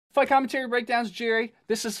Fight Commentary Breakdowns, Jerry.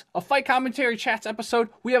 This is a Fight Commentary Chats episode.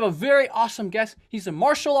 We have a very awesome guest. He's a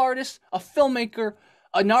martial artist, a filmmaker,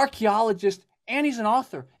 an archaeologist, and he's an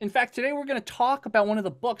author. In fact, today we're going to talk about one of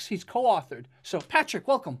the books he's co-authored. So, Patrick,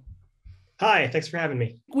 welcome. Hi, thanks for having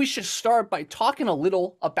me. We should start by talking a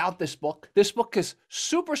little about this book. This book is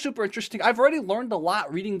super interesting. I've already learned a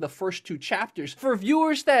lot reading the first two chapters. For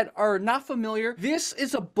viewers that are not familiar, this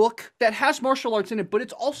is a book that has martial arts in it, but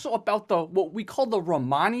it's also about what we call the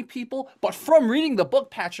Romani people. But from reading the book,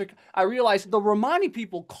 Patrick, I realized the Romani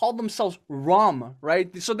people call themselves Rum,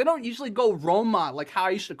 right? So they don't usually go Roma like how I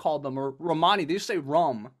used to call them, or Romani. They just say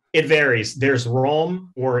Rum. It varies. There's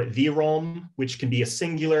Rome or the Rome, which can be a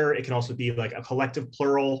singular. It can also be like a collective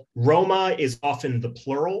plural. Roma is often the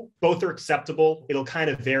plural. Both are acceptable. It'll kind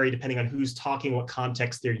of vary depending on who's talking, what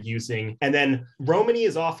context they're using. And then Romani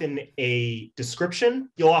is often a description.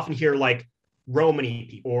 You'll often hear like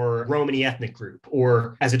Romani or Romani ethnic group,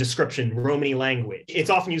 or as a description, Romani language. It's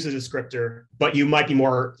often used as a descriptor, but you might be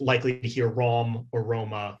more likely to hear Rom or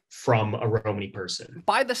Roma from a Romani person.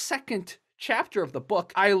 By the second chapter of the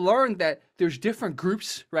book, I learned that there's different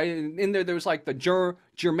groups, right? And in there was like the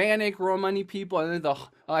Germanic Romani people, and then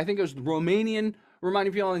I think it was the Romanian Romani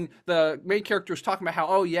people, and the main character was talking about how,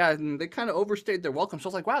 oh yeah, and they kind of overstayed their welcome. So I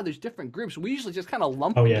was like, wow, there's different groups. We usually just kind of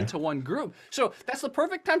lump them into one group. So that's the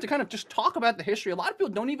perfect time to kind of just talk about the history. A lot of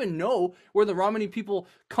people don't even know where the Romani people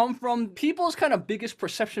come from. People's kind of biggest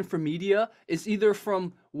perception for media is either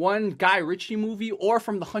from one Guy Ritchie movie or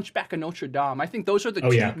from The Hunchback of Notre Dame. I think those are the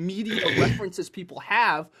two media references people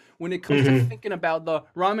have when it comes to thinking about the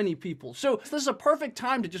Romani people. So this is a perfect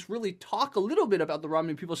time to just really talk a little bit about the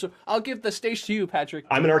Romani people. So I'll give the stage to you, Patrick.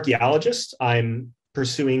 I'm an archaeologist. I'm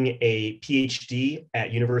pursuing a PhD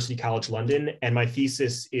at University College London, and my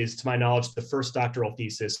thesis is, to my knowledge, the first doctoral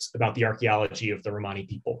thesis about the archaeology of the Romani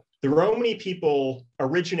people. The Romani people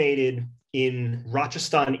originated in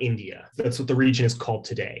Rajasthan, India. That's what the region is called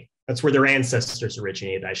today. That's where their ancestors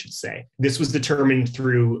originated, I should say. This was determined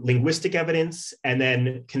through linguistic evidence and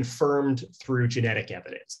then confirmed through genetic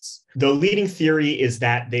evidence. The leading theory is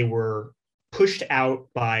that they were pushed out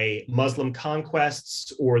by Muslim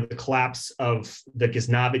conquests or the collapse of the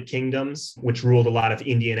Ghaznavid kingdoms, which ruled a lot of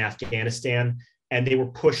India and Afghanistan, and they were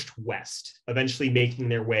pushed west, eventually making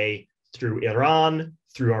their way through Iran,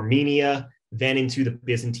 through Armenia, then into the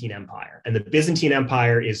Byzantine Empire. And the Byzantine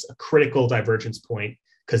Empire is a critical divergence point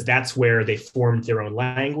because that's where they formed their own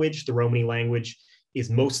language. The Romani language is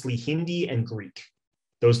mostly Hindi and Greek.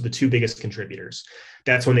 Those are the two biggest contributors.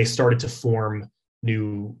 That's when they started to form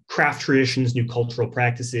new craft traditions, new cultural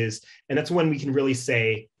practices. And that's when we can really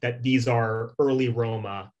say that these are early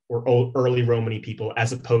Roma or early Romani people,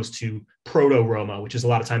 as opposed to proto-Roma, which is a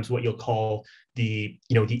lot of times what you'll call the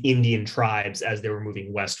Indian tribes as they were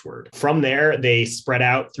moving westward. From there, they spread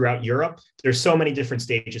out throughout Europe. There's so many different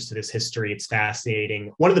stages to this history. It's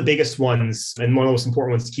fascinating. One of the biggest ones, and one of the most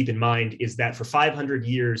important ones to keep in mind, is that for 500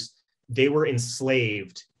 years, they were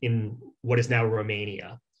enslaved in what is now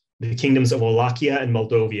Romania. The kingdoms of Wallachia and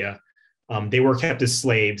Moldavia, they were kept as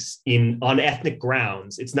slaves on ethnic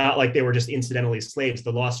grounds. It's not like they were just incidentally slaves.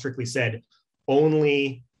 The law strictly said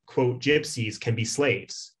only, quote, Gypsies can be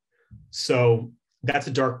slaves. So that's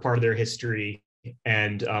a dark part of their history,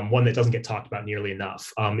 and one that doesn't get talked about nearly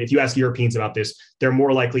enough. If you ask Europeans about this, they're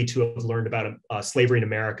more likely to have learned about slavery in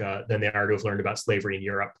America than they are to have learned about slavery in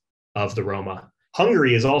Europe of the Roma.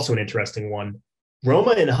 Hungary is also an interesting one.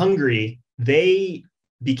 Roma in Hungary, they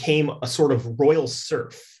became a sort of royal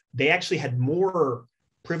serf. They actually had more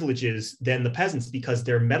privileges than the peasants because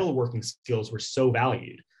their metalworking skills were so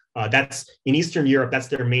valued. That's in Eastern Europe, that's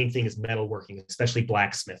their main thing, is metalworking, especially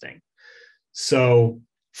blacksmithing. So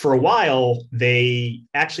for a while, they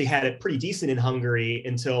actually had it pretty decent in Hungary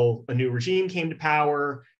until a new regime came to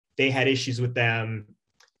power. They had issues with them.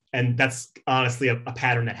 And that's honestly a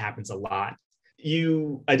pattern that happens a lot.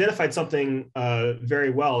 You identified something very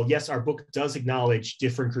well. Yes, our book does acknowledge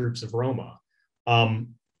different groups of Roma.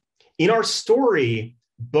 In our story,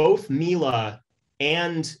 both Mila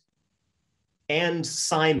and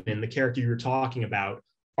Simon, the character you were talking about,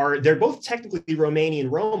 they're both technically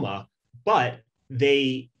Romanian Roma, but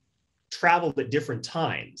they traveled at different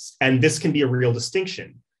times. And this can be a real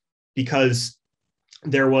distinction because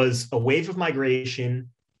there was a wave of migration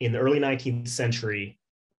in the early 19th century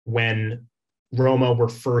when Roma were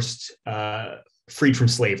first freed from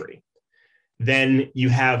slavery. Then you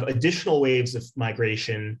have additional waves of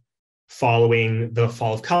migration following the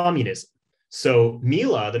fall of communism. So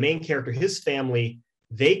Mila, the main character, his family,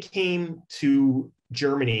 they came to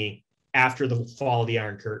Germany after the fall of the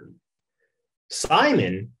Iron Curtain.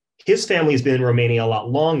 Simon, His family has been in Romania a lot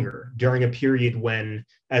longer, during a period when,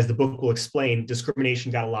 as the book will explain,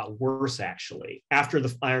 discrimination got a lot worse, actually. After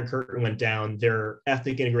the Iron Curtain went down, their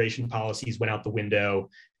ethnic integration policies went out the window,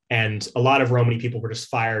 and a lot of Romani people were just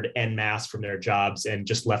fired en masse from their jobs and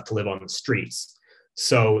just left to live on the streets.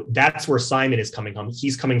 So that's where Simon is coming from.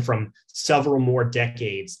 He's coming from several more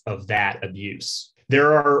decades of that abuse.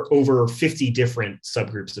 There are over 50 different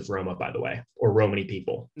subgroups of Roma, by the way, or Romani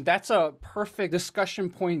people. That's a perfect discussion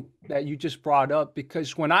point that you just brought up,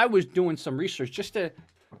 because when I was doing some research just to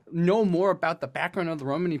know more about the background of the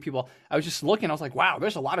Romani people, I was just looking, I was like, wow,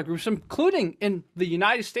 there's a lot of groups, including in the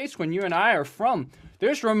United States, when you and I are from,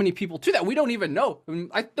 there's Romani people too that we don't even know. I mean,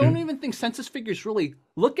 I don't even think census figures really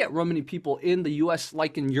look at Romani people in the US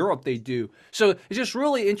like in Europe they do. So it's just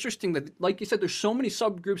really interesting that, like you said, there's so many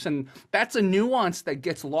subgroups, and that's a nuance that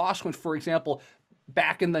gets lost when, for example,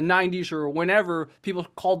 back in the 90s or whenever, people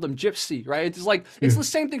called them gypsy, right? It's like, it's the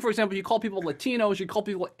same thing. For example, you call people Latinos, you call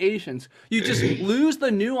people Asians. You just lose the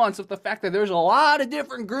nuance of the fact that there's a lot of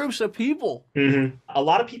different groups of people. A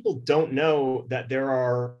lot of people don't know that there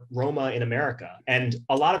are Roma in America. And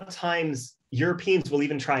a lot of times Europeans will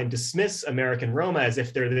even try and dismiss American Roma as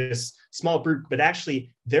if they're this small group, but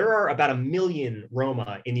actually there are about 1 million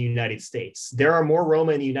Roma in the United States. There are more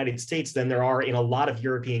Roma in the United States than there are in a lot of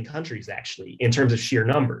European countries, actually, in terms of sheer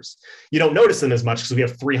numbers. You don't notice them as much because we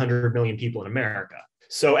have 300 million people in America.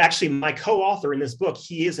 So actually, my co-author in this book,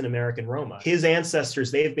 he is an American Roma. His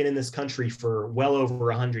ancestors, they've been in this country for well over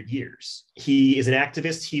 100 years. He is an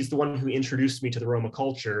activist. He's the one who introduced me to the Roma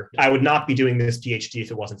culture. I would not be doing this PhD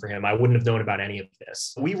if it wasn't for him. I wouldn't have known about any of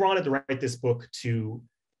this. We wanted to write this book to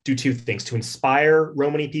do two things: to inspire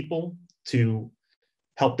Romani people, to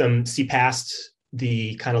help them see past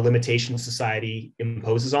the kind of limitations society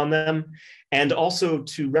imposes on them, and also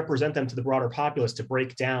to represent them to the broader populace, to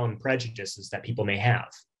break down prejudices that people may have.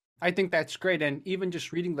 I think that's great. And even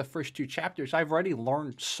just reading the first 2 chapters, I've already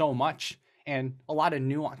learned so much and a lot of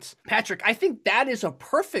nuance. Patrick, I think that is a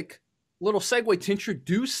perfect little segue to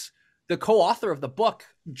introduce the co-author of the book,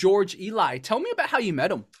 George Eli. Tell me about how you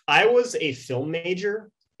met him. I was a film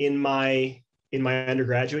major in my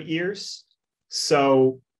undergraduate years.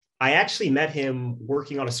 So I actually met him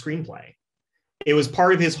working on a screenplay. It was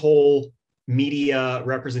part of his whole media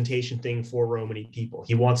representation thing for Romani people.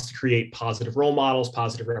 He wants to create positive role models,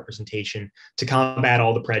 positive representation to combat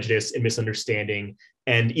all the prejudice and misunderstanding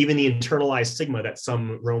and even the internalized stigma that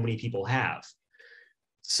some Romani people have.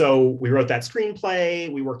 So we wrote that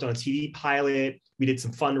screenplay, we worked on a TV pilot, we did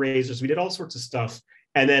some fundraisers, we did all sorts of stuff.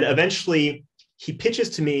 And then eventually he pitches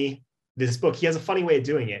to me this book. He has a funny way of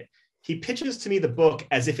doing it. He pitches to me the book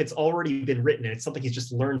as if it's already been written and it's something he's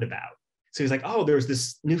just learned about. So he's like, oh, there's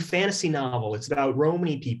this new fantasy novel. It's about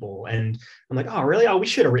Romani people. And I'm like, oh, really? Oh, we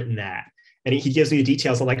should have written that. And he gives me the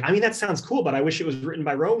details. I'm like, I mean, that sounds cool, but I wish it was written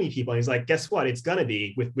by Romani people. And he's like, guess what? It's going to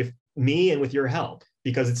be with me and with your help,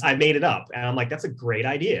 because I made it up. And I'm like, that's a great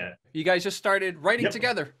idea. You guys just started writing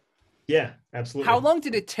together. Yeah, absolutely. How long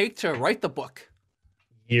did it take to write the book?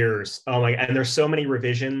 Years. Oh my, and there's so many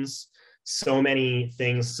revisions, so many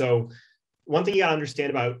things. So one thing you got to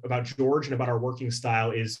understand about George and about our working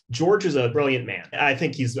style is George is a brilliant man. I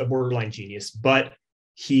think he's a borderline genius, but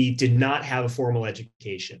he did not have a formal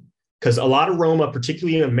education, because a lot of Roma,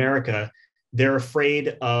 particularly in America, they're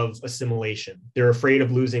afraid of assimilation. They're afraid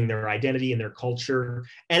of losing their identity and their culture.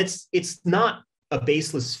 And it's not a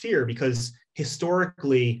baseless fear, because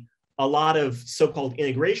historically, a lot of so-called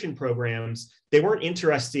integration programs, they weren't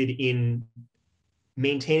interested in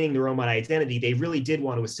maintaining their Roma identity. They really did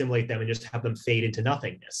want to assimilate them and just have them fade into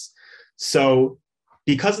nothingness. So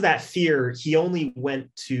because of that fear, he only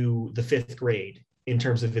went to the 5th grade in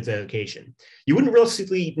terms of his education. You wouldn't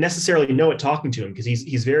really necessarily know it talking to him, because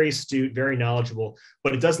he's very astute, very knowledgeable,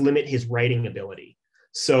 but it does limit his writing ability.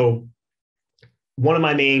 So one of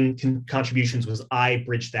my main contributions was I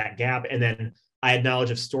bridged that gap. And then I had knowledge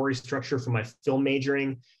of story structure from my film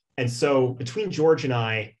majoring. And so between George and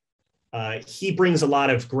I, he brings a lot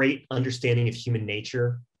of great understanding of human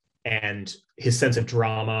nature and his sense of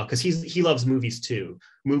drama, because he loves movies too.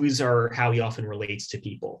 Movies are how he often relates to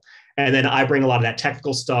people. And then I bring a lot of that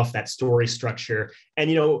technical stuff, that story structure,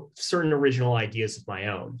 and, certain original ideas of my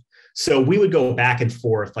own. So we would go back and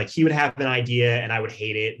forth. Like, he would have an idea and I would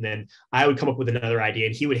hate it. And then I would come up with another idea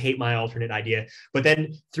and he would hate my alternate idea. But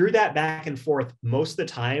then through that back and forth, most of the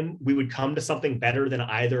time we would come to something better than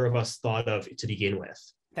either of us thought of to begin with.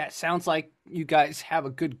 That sounds like you guys have a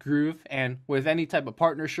good groove, and with any type of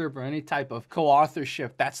partnership or any type of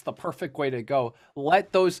co-authorship, that's the perfect way to go.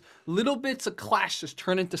 Let those little bits of clash just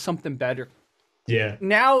turn into something better. Yeah.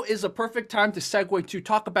 Now is a perfect time to segue to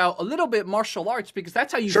talk about a little bit martial arts, because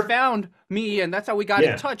that's how you Sure. found me and that's how we got in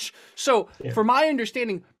Yeah. touch. So, Yeah. for my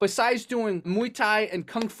understanding, besides doing Muay Thai and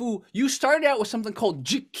Kung Fu, you started out with something called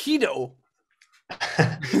Jikido.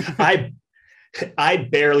 I I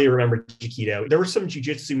barely remember Jikido. There were some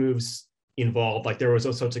jujitsu moves involved, like there was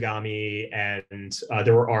osotogami and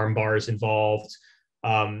there were arm bars involved.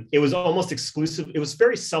 It was almost exclusive. It was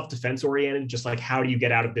very self-defense oriented, just like how do you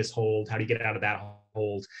get out of this hold? How do you get out of that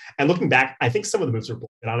hold? And looking back, I think some of the moves were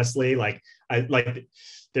bullshit, honestly. Like I like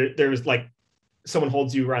there was like someone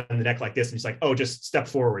holds you around the neck like this, and it's like, oh, just step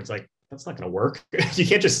forward. It's like that's not going to work. You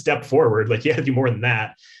can't just step forward. Like you have to do more than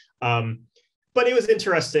that. Um, but it was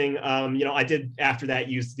interesting. I did after that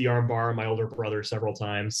use the arm bar on my older brother several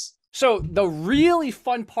times. So the really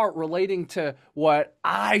fun part relating to what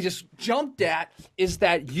I just jumped at is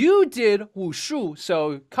that you did wushu,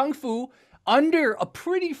 so kung fu, under a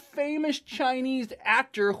pretty famous Chinese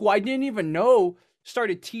actor who I didn't even know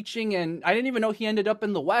started teaching, and I didn't even know he ended up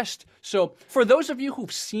in the West. So for those of you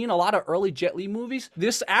who've seen a lot of early Jet Li movies,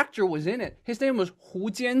 this actor was in it. His name was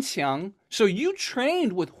Hu Jianqiang. So you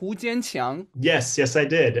trained with Hu Jianqiang. Yes, I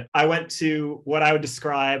did. I went to what I would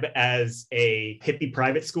describe as a hippie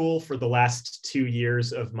private school for the last 2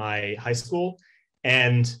 years of my high school.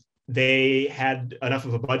 And they had enough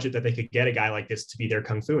of a budget that they could get a guy like this to be their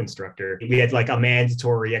kung fu instructor. We had like a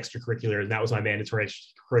mandatory extracurricular, and that was my mandatory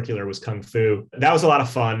extracurricular was kung fu. That was a lot of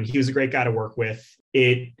fun. He was a great guy to work with.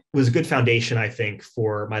 It was a good foundation, I think,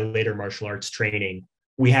 for my later martial arts training.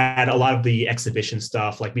 We had a lot of the exhibition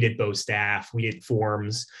stuff, like we did bow staff, we did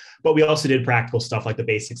forms, but we also did practical stuff like the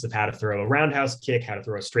basics of how to throw a roundhouse kick, how to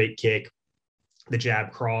throw a straight kick, the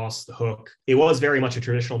jab cross, the hook. It was very much a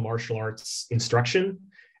traditional martial arts instruction.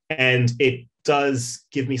 And it does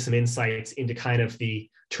give me some insights into kind of the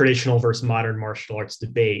traditional versus modern martial arts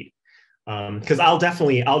debate. Because I'll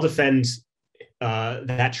defend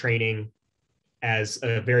that training as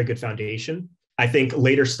a very good foundation. I think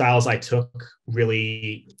later styles I took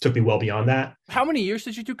really took me well beyond that. How many years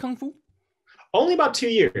did you do kung fu? Only about 2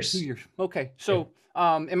 years. 2 years. Okay. So,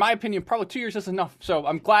 in my opinion, probably 2 years is enough. So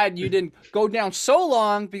I'm glad you didn't go down so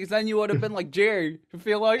long, because then you would have been like Jerry, to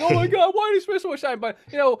feel like, oh my God, why did he spend so much time? But,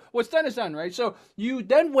 what's done is done, right? So you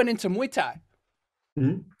then went into Muay Thai.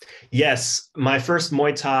 Mm-hmm. Yes, my first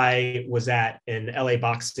Muay Thai was at an LA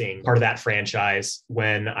Boxing, part of that franchise,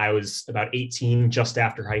 when I was about 18, just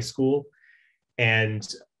after high school. And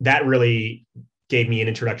that really gave me an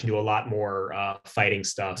introduction to a lot more fighting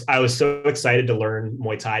stuff. I was so excited to learn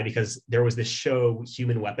Muay Thai because there was this show,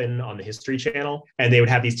 Human Weapon, on the History Channel, and they would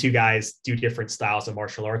have these two guys do different styles of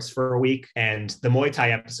martial arts for a week. And the Muay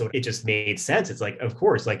Thai episode, it just made sense. It's like, of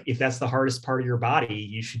course, like if that's the hardest part of your body,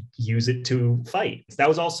 you should use it to fight. That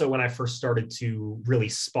was also when I first started to really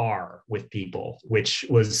spar with people, which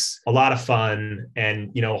was a lot of fun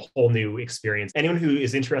and, a whole new experience. Anyone who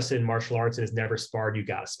is interested in martial arts and has never sparred, you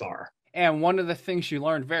gotta spar. And one of the things you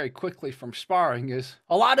learn very quickly from sparring is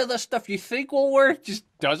a lot of the stuff you think will work just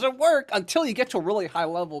doesn't work until you get to a really high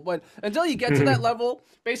level. But until you get to that level,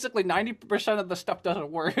 basically 90% of the stuff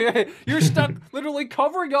doesn't work. You're stuck literally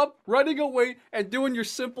covering up, running away, and doing your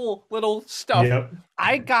simple little stuff. Yep.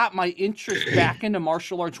 I got my interest back into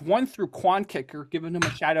martial arts, one, through Quan Kicker, giving him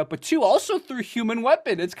a shout out, but two, also through Human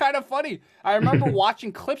Weapon. It's kind of funny. I remember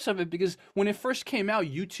watching clips of it because when it first came out,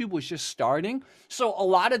 YouTube was just starting. So a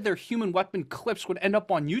lot of their Human Weapon clips would end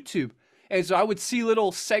up on YouTube. And so I would see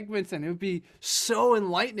little segments and it would be so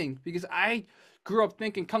enlightening because I grew up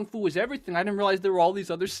thinking Kung Fu was everything. I didn't realize there were all these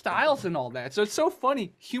other styles and all that. So it's so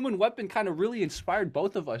funny. Human Weapon kind of really inspired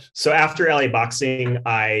both of us. So after LA Boxing,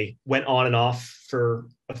 I went on and off for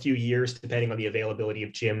a few years, depending on the availability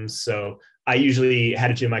of gyms. So I usually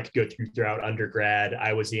had a gym I could go throughout undergrad.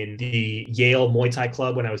 I was in the Yale Muay Thai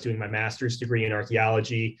Club when I was doing my master's degree in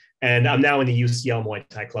archaeology. And I'm now in the UCL Muay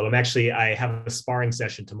Thai Club. I have a sparring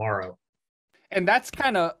session tomorrow. And that's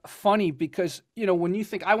kind of funny because, when you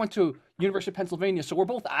think I went to University of Pennsylvania, so we're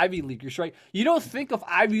both Ivy Leaguers, right? You don't think of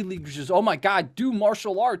Ivy Leaguers as, oh my God, do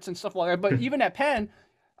martial arts and stuff like that. But even at Penn,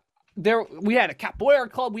 we had a capoeira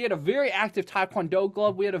club, we had a very active taekwondo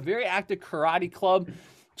club, we had a very active karate club.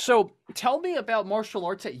 So tell me about martial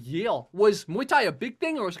arts at Yale. Was Muay Thai a big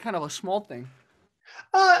thing or was it kind of a small thing?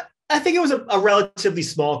 I think it was a relatively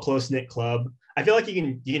small, close-knit club. I feel like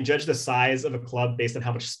you can judge the size of a club based on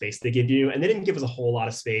how much space they give you, and they didn't give us a whole lot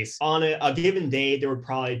of space. On a given day, there would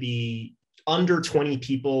probably be under 20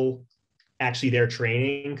 people actually there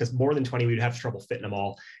training, because more than 20, we'd have trouble fitting them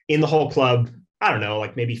all. In the whole club, I don't know,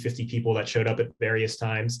 like maybe 50 people that showed up at various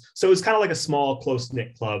times. So it was kind of like a small,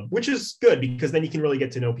 close-knit club, which is good because then you can really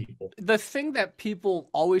get to know people. The thing that people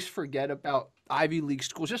always forget about Ivy League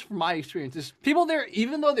schools, just from my experiences, people there,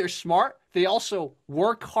 even though they're smart, they also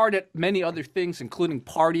work hard at many other things, including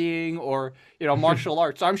partying or, martial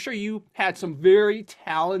arts. So I'm sure you had some very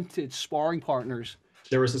talented sparring partners.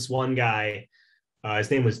 There was this one guy, his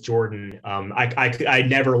name was Jordan. I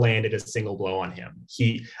never landed a single blow on him.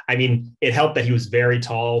 It helped that he was very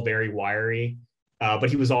tall, very wiry, but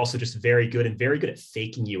he was also just very good at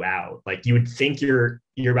faking you out. Like you would think you're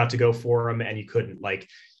about to go for him and you couldn't. Like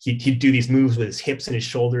he'd do these moves with his hips and his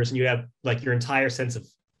shoulders, and you have like your entire sense of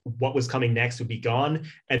what was coming next would be gone.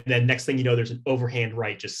 And then next thing you know, there's an overhand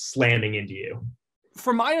right just slamming into you.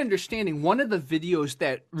 From my understanding, one of the videos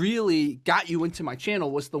that really got you into my channel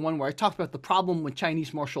was the one where I talked about the problem with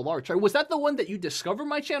Chinese martial arts. Right? Was that the one that you discovered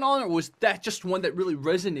my channel on, or was that just one that really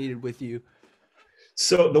resonated with you?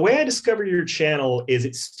 So the way I discovered your channel is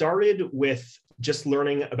it started with just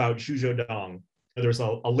learning about Zhu Dong. There's a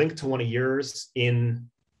link to one of yours in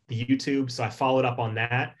the YouTube, so I followed up on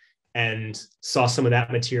that and saw some of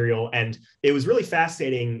that material. And it was really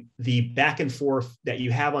fascinating, the back and forth that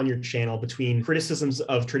you have on your channel between criticisms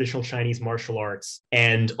of traditional Chinese martial arts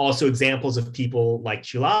and also examples of people like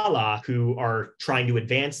Chilala who are trying to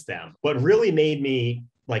advance them. What really made me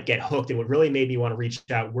get hooked and what really made me want to reach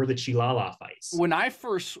out were the Chilala fights. When I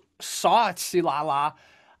first saw Chilala,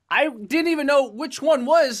 I didn't even know which one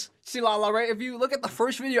was Chilala, right? If you look at the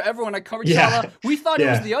first video ever when I covered Chilala, we thought it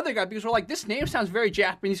was the other guy because we're like, this name sounds very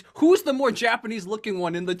Japanese. Who's the more Japanese looking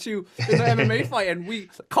one in the MMA fight? And we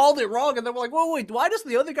called it wrong. And then we're like, whoa, wait, why does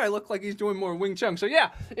the other guy look like he's doing more Wing Chun? So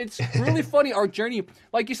yeah, it's really funny, our journey,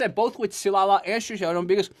 like you said, both with Chilala and Xu Xiaodong,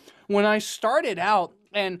 because when I started out,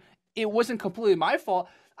 and it wasn't completely my fault,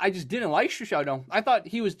 I just didn't like Xu Xiaodong. I thought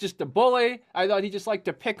he was just a bully. I thought he just liked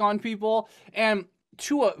to pick on people. And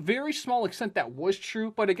to a very small extent, that was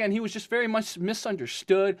true. But again, he was just very much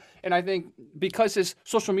misunderstood. And I think because his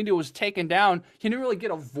social media was taken down, he didn't really get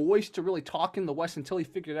a voice to really talk in the West until he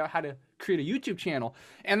figured out how to create a YouTube channel.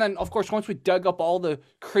 And then, of course, once we dug up all the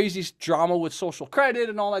crazy drama with social credit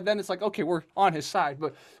and all that, then it's like, okay, we're on his side.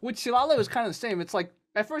 But with Chilala, it was kind of the same. It's like,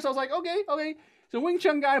 at first I was like, okay. He's a Wing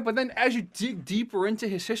Chun guy. But then as you dig deeper into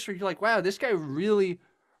his history, you're like, wow, this guy really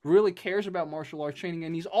cares about martial arts training.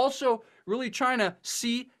 And he's also really trying to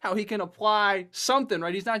see how he can apply something,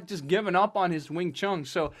 right? He's not just giving up on his Wing Chun.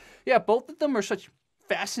 So yeah, both of them are such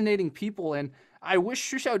fascinating people. And I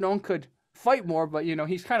wish Xu Xiaodong could fight more, but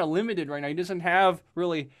he's kind of limited right now. He doesn't have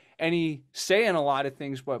really any say in a lot of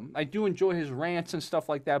things, but I do enjoy his rants and stuff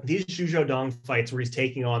like that. These Xu Xiaodong fights where he's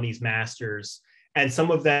taking on these masters, and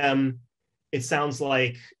some of them, it sounds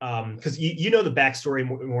like, because you know the backstory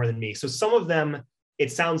more than me. So some of them,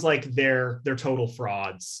 it sounds like they're total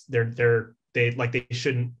frauds. They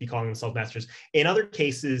shouldn't be calling themselves masters. In other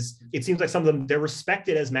cases, it seems like some of them, they're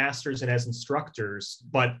respected as masters and as instructors,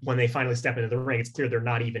 but when they finally step into the ring, it's clear they're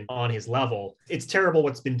not even on his level. It's terrible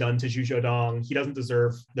what's been done to Xu Xiaodong. He doesn't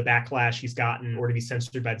deserve the backlash he's gotten or to be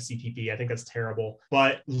censored by the CPP. I think that's terrible.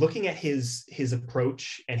 But looking at his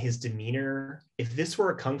approach and his demeanor, if this were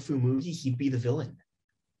a kung fu movie, he'd be the villain.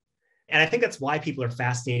 And I think that's why people are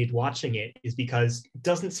fascinated watching it, is because it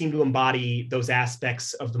doesn't seem to embody those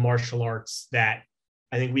aspects of the martial arts that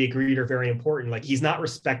I think we agreed are very important. Like, he's not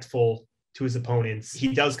respectful to his opponents. He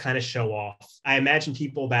does kind of show off. I imagine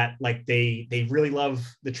people that they really love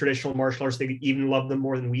the traditional martial arts. They even love them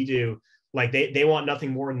more than we do. Like they want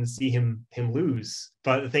nothing more than to see him lose.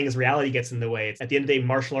 But the thing is, reality gets in the way. At the end of the day,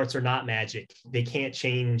 martial arts are not magic. They can't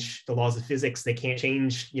change the laws of physics. They can't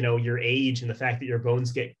change, your age and the fact that your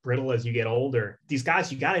bones get brittle as you get older. These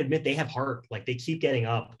guys, you got to admit, they have heart. Like, they keep getting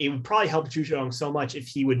up. It would probably help Xu Xiaodong so much if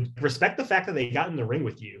he would respect the fact that they got in the ring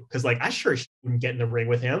with you. Because I sure wouldn't get in the ring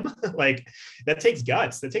with him. That takes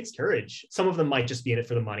guts. That takes courage. Some of them might just be in it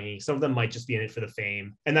for the money. Some of them might just be in it for the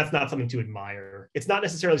fame. And that's not something to admire. It's not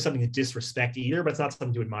necessarily something to disrespect either, but it's not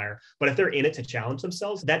something to admire. But if they're in it to challenge themselves,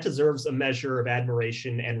 that deserves a measure of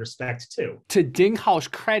admiration and respect too. To Ding Hao's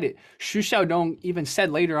credit, Xu Xiaodong even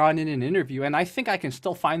said later on in an interview, and I think I can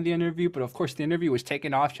still find the interview, but of course the interview was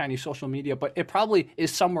taken off Chinese social media, but it probably is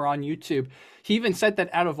somewhere on YouTube. He even said that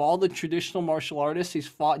out of all the traditional martial artists he's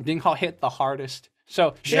fought, Ding Hao hit the hardest.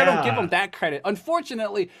 So I don't give him that credit.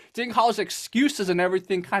 Unfortunately, Ding Hao's excuses and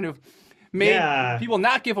everything kind of made people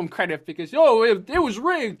not give him credit because, it was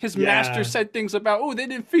rigged. His master said things about, they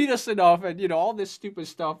didn't feed us enough and, all this stupid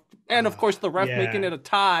stuff. And, of course, the ref making it a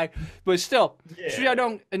tie. But still, Xu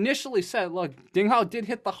Xiaodong initially said, look, Ding Hao did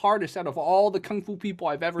hit the hardest out of all the kung fu people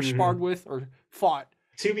I've ever sparred with or fought.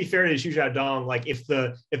 To be fair to Xu Xiaodong, if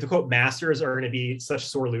the quote masters are going to be such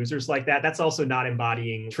sore losers like that, that's also not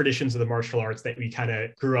embodying traditions of the martial arts that we kind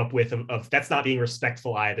of grew up with. Of that's not being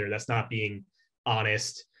respectful either. That's not being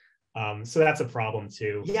honest. So that's a problem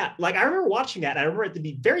too. Yeah, like I remember watching that. I remember at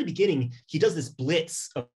the very beginning, he does this blitz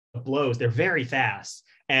of blows. They're very fast.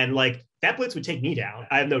 And like that blitz would take me down,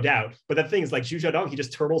 I have no doubt. But the thing is, like Zhu Xiaodong, he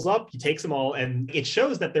just turtles up, he takes them all. And it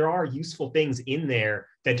shows that there are useful things in there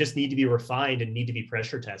that just need to be refined and need to be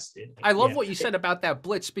pressure tested. I love what you said about that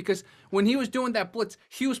blitz, because when he was doing that blitz,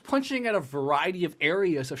 he was punching at a variety of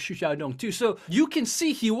areas of Zhu Xiaodong too. So you can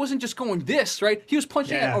see he wasn't just going this, right? He was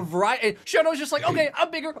punching at a variety. And Xiaodong's just like, okay, I'm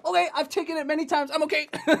bigger. Okay, I've taken it many times. I'm okay.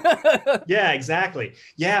 Yeah, exactly.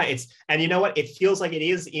 Yeah, and you know what? It feels like it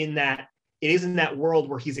is in that world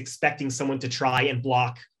where he's expecting someone to try and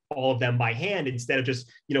block all of them by hand instead of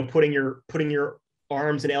just, putting your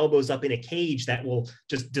arms and elbows up in a cage that will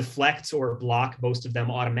just deflect or block most of them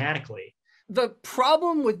automatically. The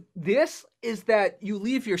problem with this is that you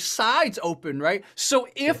leave your sides open, right? So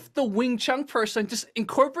if the Wing Chun person just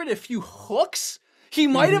incorporated a few hooks, he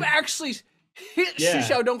might have actually hit Zhu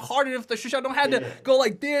Xiaodong harder if the Zhu Xiaodong had to go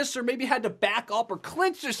like this, or maybe had to back up or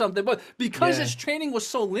clinch or something. But because his training was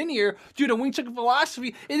so linear due to Wing Chun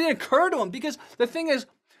philosophy, it didn't occur to him. Because the thing is,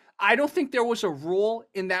 I don't think there was a rule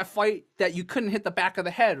in that fight that you couldn't hit the back of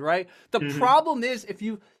the head, right? The problem is, if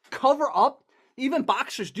you cover up, even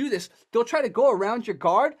boxers do this, they'll try to go around your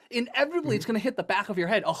guard. Inevitably, it's going to hit the back of your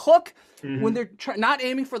head. A hook, when they're not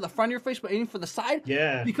aiming for the front of your face, but aiming for the side,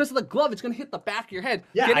 because of the glove, it's going to hit the back of your head.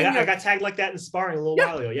 Yeah, I got tagged like that in sparring a little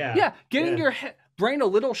while ago, Getting your brain a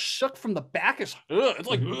little shook from the back is, it's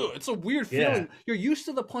like, it's a weird feeling. You're used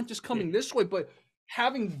to the punches coming this way, but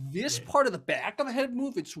having this part of the back of the head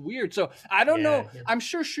move, it's weird. So I don't know. I'm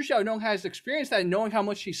sure Zhu Xiaodong has experienced that, knowing how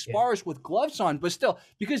much he spars with gloves on, but still,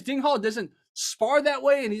 because Ding Hao doesn't spar that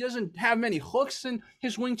way and he doesn't have many hooks in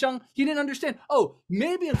his Wing Chun, he didn't understand,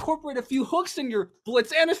 maybe incorporate a few hooks in your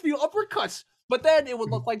blitz and a few uppercuts, but then it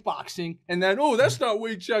would look like boxing, and then, that's not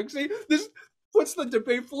Wing Chun. See, this puts the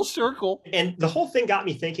debate full circle. And the whole thing got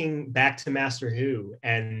me thinking back to Master Hu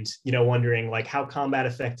and, wondering like how combat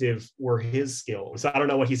effective were his skills. So I don't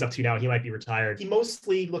know what he's up to now. He might be retired. He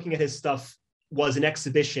mostly, looking at his stuff, was an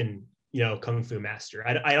exhibition, Kung Fu master.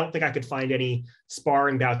 I don't think I could find any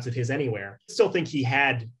sparring bouts of his anywhere. I still think he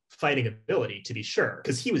had fighting ability, to be sure,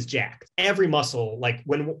 because he was jacked. Every muscle, like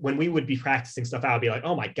when we would be practicing stuff, I would be like,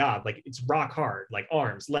 oh my God, like it's rock hard, like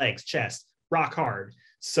arms, legs, chest, rock hard.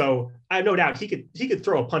 So I have no doubt he could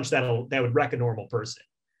throw a punch that would wreck a normal person,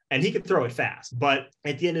 and he could throw it fast. But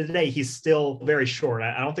at the end of the day, he's still very short.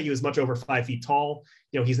 I don't think he was much over 5 feet tall.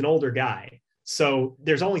 He's an older guy, so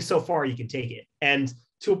there's only so far you can take it. And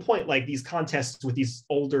to a point, like these contests with these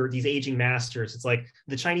aging masters, it's like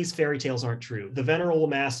the Chinese fairy tales aren't true. The venerable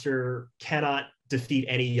master cannot defeat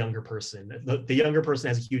any younger person. The younger person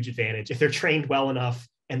has a huge advantage if they're trained well enough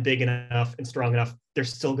and big enough and strong enough. They're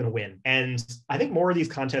still going to win. And I think more of these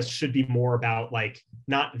contests should be more about like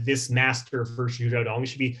not this master versus Zhu Xiaodong. It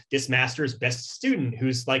should be this master's best student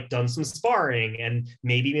who's like done some sparring and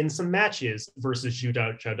maybe in some matches versus Zhu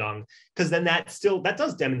Xiaodong, because then that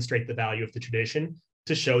does demonstrate the value of the tradition,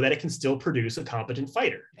 to show that it can still produce a competent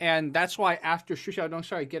fighter. And that's why after Zhu Xiaodong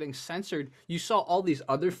started getting censored, you saw all these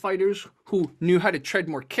other fighters who knew how to tread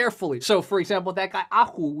more carefully. So for example, that guy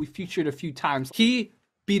Ahu we featured a few times, he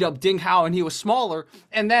beat up Ding Hao and he was smaller.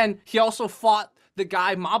 And then he also fought the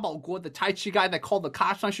guy Ma Baoguo, the Tai Chi guy that called the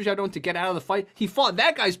cops on Zhu Xiaodong to get out of the fight. He fought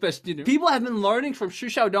that guy's best student. People have been learning from Zhu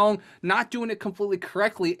Xiaodong, not doing it completely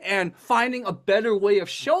correctly and finding a better way of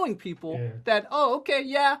showing people that,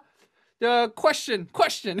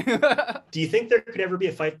 question. Do you think there could ever be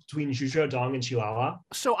a fight between Zhu Xiaodong and Qilala?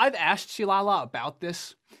 So I've asked Qilala about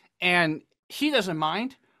this, and he doesn't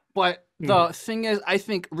mind. But the thing is, I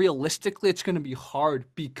think realistically, it's going to be hard,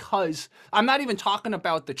 because I'm not even talking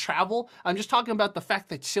about the travel. I'm just talking about the fact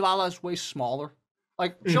that Qilala is way smaller.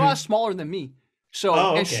 Like, Qilala is smaller than me. So,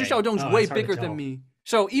 and Zhu Xiaodong's way bigger than me.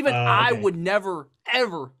 So even I would never,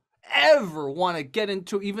 ever want to get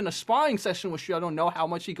into even a sparring session with Zhu. I don't know how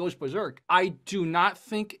much he goes berserk. I do not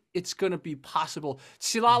think it's going to be possible.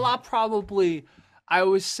 Qilala probably, I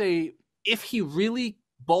would say, if he really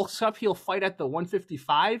bulks up, he'll fight at the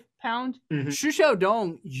 155 pound. Zhu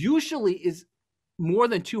Xiaodong usually is more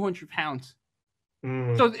than 200 pounds.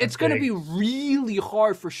 So it's going to be really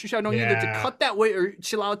hard for Zhu Xiaodong either to cut that weight or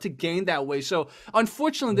Qilala to gain that weight. So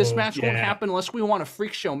unfortunately, this match won't happen unless we want a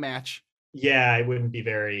freak show match. Yeah, it wouldn't be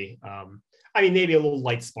very... I mean, maybe a little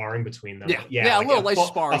light sparring between them. Yeah, like a little light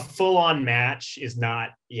sparring. A full-on match is not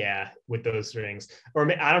yeah, with those rings. Or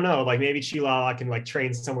I don't know, like maybe Chilala can like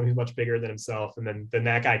train someone who's much bigger than himself, and then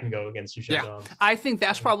that guy can go against Xu Yeah, Xiaodong. I think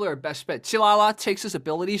that's probably our best bet. Chilala takes his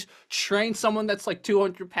abilities, trains someone that's like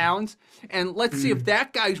 200 pounds, and let's see if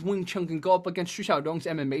that guy's Wing Chun can go up against Xu Xiaodong's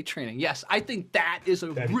MMA training. Yes, I think that is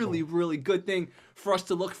a really, Cool. really good thing for us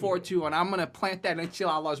to look forward to, and I'm going to plant that in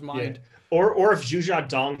Chilala's mind. Yeah. Or if Zhu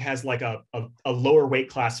Xiaodong has like a lower weight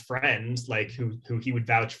class friend, like who he would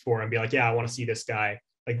vouch for and be like, yeah, I want to see this guy.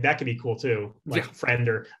 Like that could be cool too. Like friend,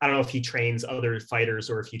 or I don't know if he trains other fighters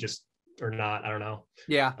or if he just or not. I don't know.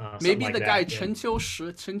 Yeah, maybe like the guy that. Chen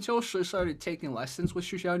Qiushi started taking lessons with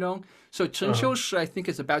Xu Xiaodong. So Chen Qiushi, I think,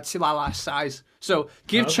 is about Qilala's size. So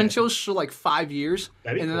give Chen Qiushi like 5 years,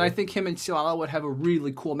 and then I think him and Qilala would have a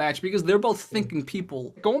really cool match because they're both thinking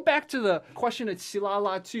people. Going back to the question of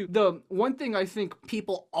Qilala too, the one thing I think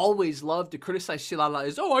people always love to criticize Qilala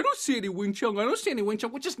is, oh, I don't see any Wing Chun, I don't see any Wing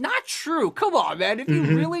Chun, which is not true. Come on, man. If you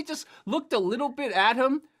really just looked a little bit at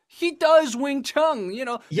him, he does Wing Chun, you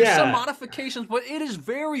know, there's some modifications, but it is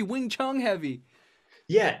very Wing Chun heavy.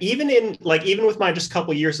 Yeah, even with my just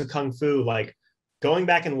couple years of Kung Fu, like going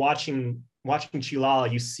back and watching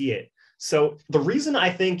Chilala, you see it. So the reason I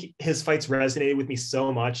think his fights resonated with me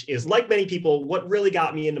so much is, like many people, what really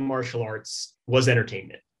got me into martial arts was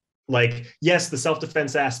entertainment. Like, yes, the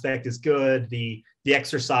self-defense aspect is good, the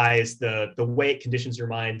exercise, the way it conditions your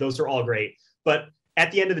mind, those are all great. But at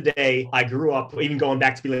the end of the day, I grew up even going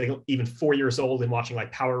back to be like even 4 years old and watching like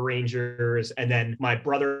Power Rangers. And then my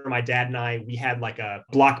brother, my dad, and I, we had like a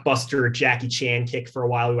blockbuster Jackie Chan kick for a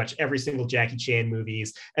while. We watched every single Jackie Chan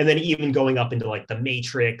movies. And then even going up into like The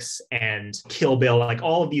Matrix and Kill Bill, like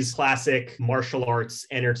all of these classic martial arts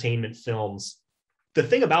entertainment films. The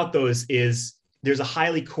thing about those is there's a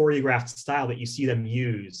highly choreographed style that you see them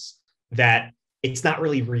use that it's not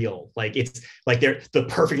really real. Like it's like they're the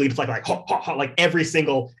perfectly like like every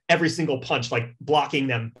single punch, like blocking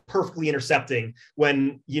them, perfectly intercepting,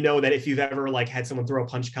 when you know that if you've ever like had someone throw a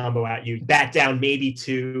punch combo at you, bat down maybe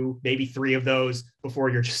 2, maybe 3 of those before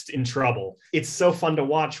you're just in trouble. It's so fun to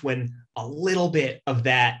watch when a little bit of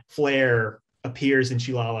that flair appears in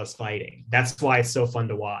Chilala's fighting. That's why it's so fun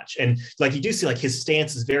to watch. And like you do see like his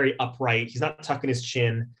stance is very upright. He's not tucking his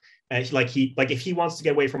chin. Like if he wants to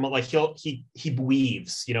get away from it, like he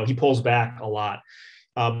weaves, you know, he pulls back a lot.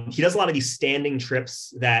 He does a lot of these standing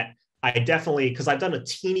trips that I definitely, because I've done a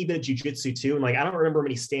teeny bit of jujitsu too, and like I don't remember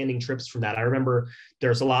many standing trips from that. I remember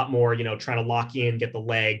there's a lot more, you know, trying to lock in, get the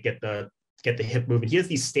leg, get the hip movement. He has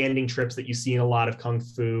these standing trips that you see in a lot of kung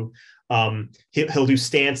fu. He'll do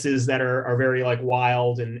stances that are very like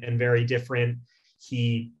wild and very different.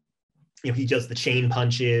 He does the chain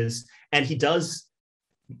punches, and he does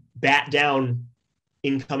bat down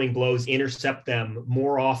incoming blows, intercept them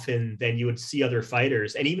more often than you would see other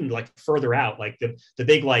fighters, and even like further out, like the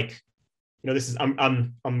big, like, you know, this is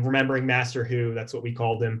I'm remembering Master Hu, that's what we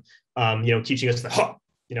called him, you know, teaching us the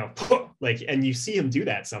you know, like, and you see him do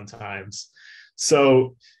that sometimes.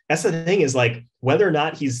 So that's the thing, is like whether or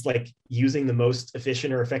not he's like using the most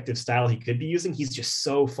efficient or effective style he could be using, he's just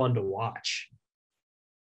so fun to watch.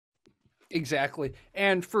 Exactly.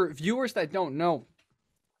 And for viewers that don't know,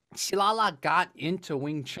 Qilala got into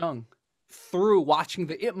Wing Chun through watching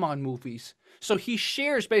the Ip Man movies. So he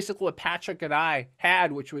shares basically what Patrick and I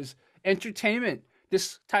had, which was entertainment.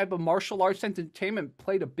 This type of martial arts entertainment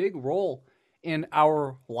played a big role in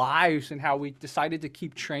our lives and how we decided to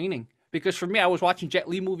keep training. Because for me, I was watching Jet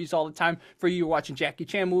Li movies all the time. For you, were watching Jackie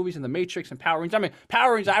Chan movies and The Matrix and Power Rangers. I mean,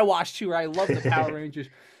 Power Rangers I watched too, right? I love the Power Rangers.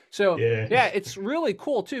 So yeah, it's really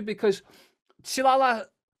cool too, because Qilala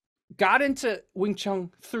got into Wing Chun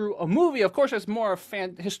through a movie. Of course, it's more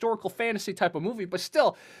a historical fantasy type of movie, but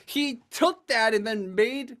still, he took that and then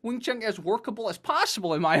made Wing Chun as workable as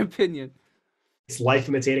possible, in my opinion. It's life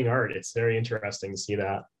imitating art. It's very interesting to see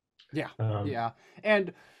that. Yeah, yeah.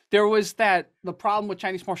 And there was the problem with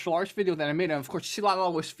Chinese martial arts video that I made, and of course,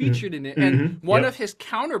 Qilala was featured in it. And one of his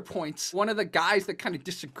counterpoints, one of the guys that kind of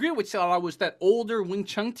disagreed with Qilala, was that older Wing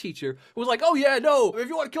Chun teacher who was like, oh yeah, no, if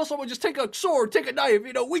you want to kill someone, just take a sword, take a knife,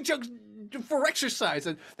 you know, Wing Chun's for exercise.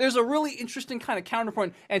 And there's a really interesting kind of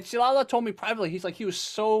counterpoint. And Qilala told me privately, he's like, he was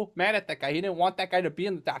so mad at that guy. He didn't want that guy to be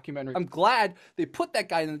in the documentary. I'm glad they put that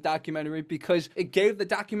guy in the documentary because it gave the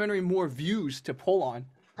documentary more views to pull on.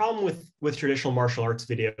 Problem with traditional martial arts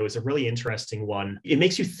video is a really interesting one. It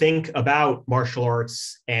makes you think about martial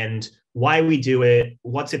arts and why we do it,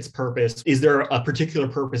 what's its purpose, is there a particular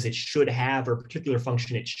purpose it should have or a particular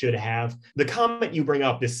function it should have. The comment you bring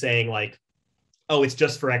up is saying like, oh, it's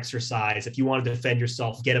just for exercise. If you want to defend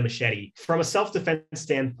yourself, get a machete. From a self-defense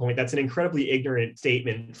standpoint, that's an incredibly ignorant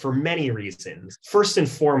statement for many reasons. First and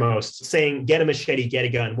foremost, saying get a machete, get a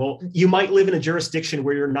gun. Well, you might live in a jurisdiction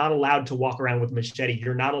where you're not allowed to walk around with a machete.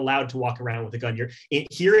 You're not allowed to walk around with a gun.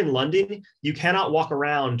 Here in London, you cannot walk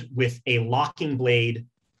around with a locking blade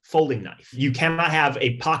folding knife. You cannot have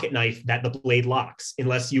a pocket knife that the blade locks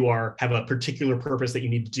unless you have a particular purpose that you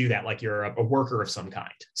need to do that, like you're a worker of some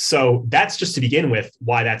kind. So that's just to begin with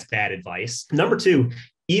why that's bad advice. Number two,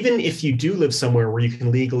 even if you do live somewhere where you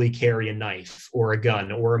can legally carry a knife or a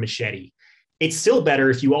gun or a machete, it's still better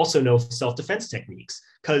if you also know self-defense techniques,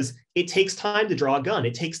 because it takes time to draw a gun.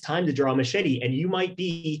 It takes time to draw a machete, and you might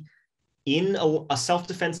be in a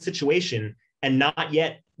self-defense situation and not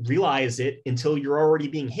yet realize it until you're already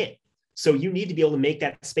being hit. So you need to be able to make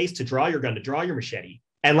that space to draw your gun, to draw your machete.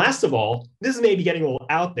 And last of all, this is maybe getting a little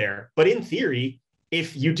out there, but in theory,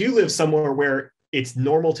 if you do live somewhere where it's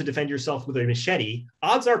normal to defend yourself with a machete,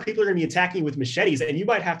 odds are people are going to be attacking you with machetes, and you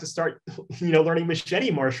might have to start, learning machete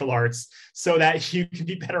martial arts so that you can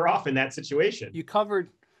be better off in that situation. You covered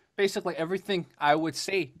basically everything I would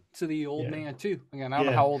say to the old man too. Again, I don't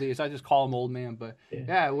know how old he is. I just call him old man, but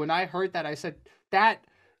when I heard that, I said that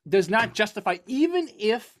does not justify, even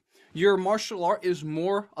if your martial art is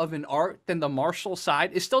more of an art than the martial side,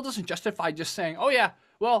 it still doesn't justify just saying, oh yeah,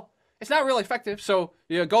 well, it's not really effective, so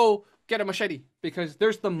go get a machete, because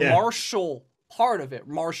there's the martial part of it,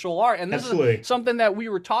 martial art. And this is something that we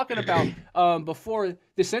were talking about before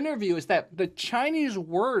this interview, is that the Chinese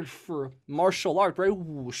word for martial art, right,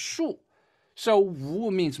 wushu. So wu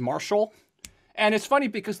means martial. And it's funny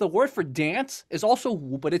because the word for dance is also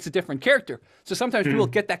wu, but it's a different character. So sometimes people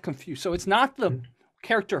get that confused. So it's not the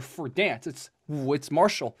character for dance, it's wu, it's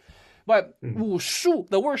martial. But wushu,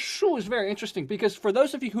 the word shu is very interesting, because for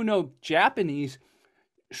those of you who know Japanese,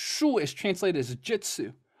 shu is translated as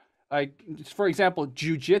jitsu. Like, for example,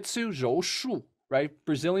 jiu-jitsu, zhou-shu, right?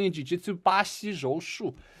 Brazilian jiu-jitsu, bashi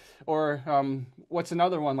zhou-shu. Or what's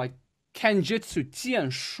another one? Like kenjutsu,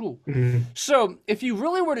 jianshu. So if you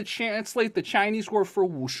really were to translate the Chinese word for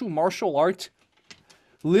wushu, martial art,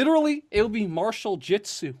 literally, it would be martial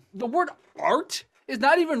jitsu. The word art is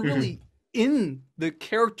not even really in the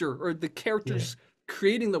character, or the characters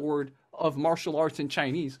creating the word of martial arts in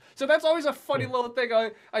Chinese. So that's always a funny little thing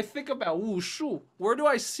I think about. Wushu, where do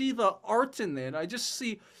I see the art in it? I just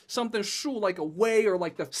see something shu, like a way, or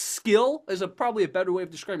like the skill is probably a better way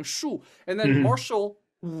of describing shu. And then martial,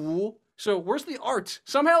 wu. So where's the art?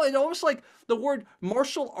 Somehow it almost like the word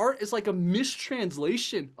martial art is like a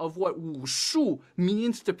mistranslation of what wushu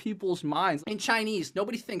means to people's minds. In Chinese,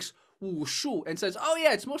 nobody thinks wushu and says, oh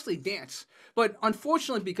yeah, it's mostly dance. But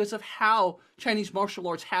unfortunately, because of how Chinese martial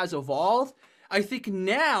arts has evolved, I think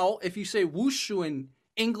now if you say wushu in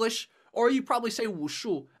English, or you probably say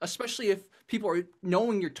wushu, especially if people are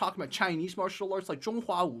knowing you're talking about Chinese martial arts like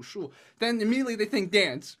Zhonghua Wushu, then immediately they think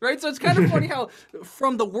dance, right? So it's kind of funny how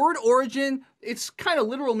from the word origin, it's kind of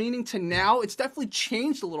literal meaning, to now, it's definitely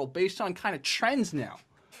changed a little based on kind of trends now.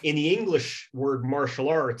 In the English word martial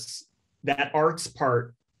arts, that arts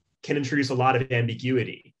part can introduce a lot of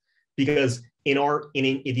ambiguity, because in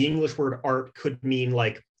the English word art could mean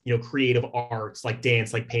like, creative arts, like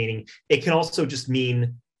dance, like painting. It can also just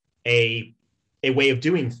mean a way of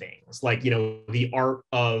doing things, like, the art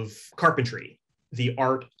of carpentry, the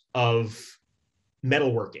art of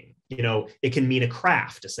metalworking. It can mean a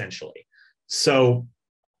craft, essentially. So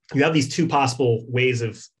you have these two possible ways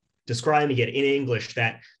of describing it in English,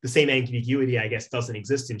 that the same ambiguity, I guess, doesn't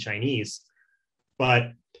exist in Chinese.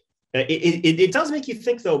 But it does make you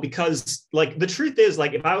think, though, because like the truth is,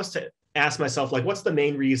 like, if I was to ask myself, like, what's the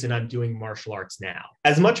main reason I'm doing martial arts now?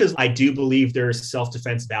 As much as I do believe there's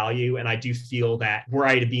self-defense value, and I do feel that were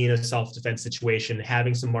I to be in a self-defense situation,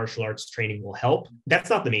 having some martial arts training will help, that's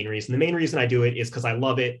not the main reason. The main reason I do it is because I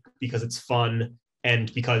love it, because it's fun,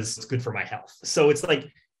 and because it's good for my health. So it's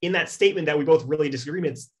like, in that statement that we both really disagree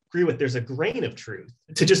with, there's a grain of truth.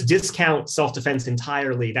 To just discount self-defense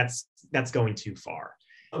entirely, that's going too far.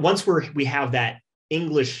 Once we have that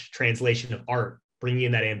English translation of art, bringing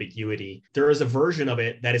in that ambiguity, there is a version of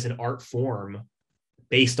it that is an art form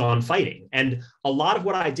based on fighting. And a lot of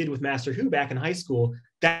what I did with Master Hu back in high school,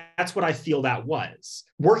 that's what I feel that was.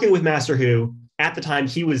 Working with Master Hu, at the time,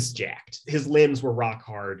 he was jacked. His limbs were rock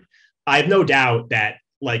hard. I have no doubt that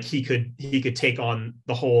like he could take on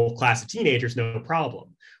the whole class of teenagers, no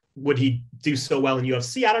problem. Would he do so well in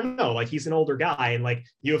UFC? I don't know. Like, he's an older guy, and like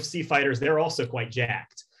UFC fighters, they're also quite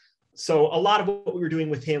jacked. So a lot of what we were doing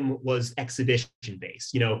with him was exhibition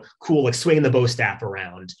based, cool, like swinging the bow staff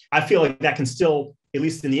around. I feel like that can still, at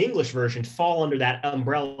least in the English version, fall under that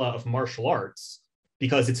umbrella of martial arts,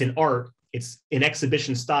 because it's an art, it's an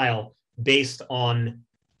exhibition style based on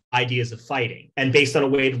ideas of fighting and based on a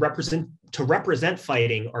way to represent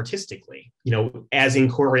fighting artistically, as in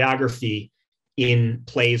choreography in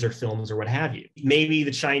plays or films or what have you. Maybe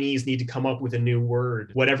the Chinese need to come up with a new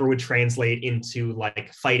word, whatever would translate into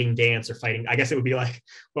like fighting dance or fighting. I guess it would be like,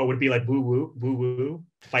 what would it be like? Woo woo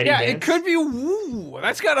fighting dance. Yeah, it could be woo.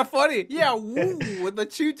 That's kind of funny. Yeah, woo with the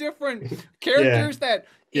two different characters that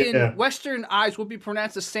in Western eyes would be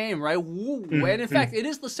pronounced the same, right? Woo. And in fact, it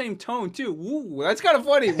is the same tone too. Woo. That's kind of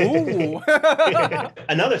funny. Woo.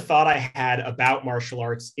 Another thought I had about martial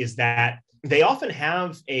arts is that they often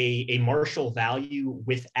have a martial value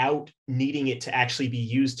without needing it to actually be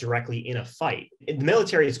used directly in a fight. In the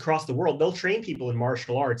militaries across the world, they'll train people in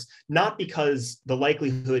martial arts, not because the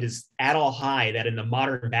likelihood is at all high that in a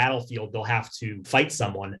modern battlefield they'll have to fight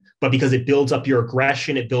someone, but because it builds up your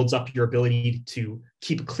aggression, it builds up your ability to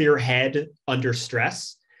keep a clear head under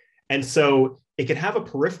stress. And so it can have a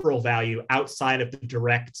peripheral value outside of the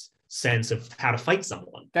direct sense of how to fight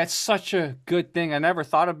someone. That's such a good thing I never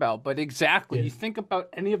thought about, but exactly. You think about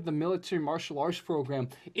any of the military martial arts program,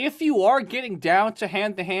 if you are getting down to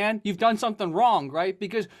hand, you've done something wrong, right?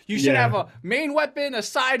 Because you should have a main weapon, a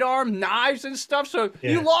sidearm, knives and stuff, so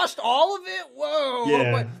you lost all of it?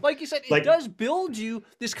 Whoa. But like you said, it does build you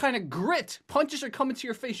this kind of grit. Punches are coming to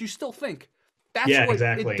your face, you still think. That's what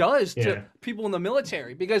it does to people in the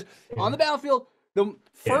military, because on the battlefield, the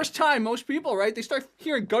first time most people, right, they start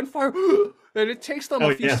hearing gunfire and it takes them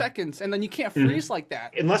a few seconds, and then you can't freeze like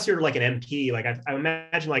that. Unless you're like an MP, like I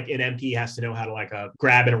imagine like an MP has to know how to like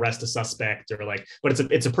grab and arrest a suspect or like, but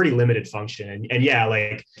it's a pretty limited function. And yeah,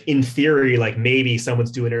 like in theory, like maybe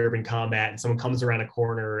someone's doing urban combat and someone comes around a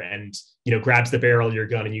corner and, grabs the barrel of your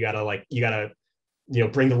gun and you gotta,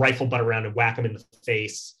 bring the rifle butt around and whack them in the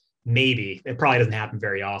face. Maybe. It probably doesn't happen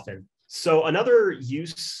very often. So another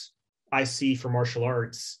use I see for martial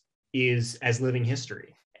arts is as living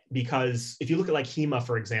history. Because if you look at like HEMA,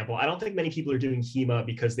 for example, I don't think many people are doing HEMA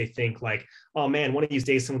because they think like, oh man, one of these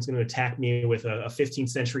days someone's going to attack me with a 15th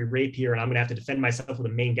century rapier and I'm going to have to defend myself with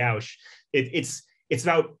a main gouge. It's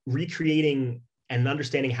about recreating and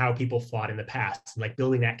understanding how people fought in the past and like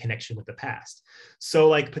building that connection with the past. So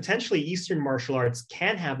like potentially Eastern martial arts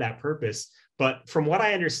can have that purpose, but from what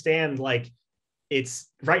I understand, like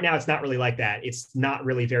it's right now, it's not really like that. It's not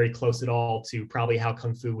really very close at all to probably how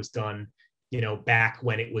Kung Fu was done, back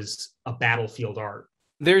when it was a battlefield art.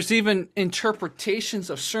 There's even interpretations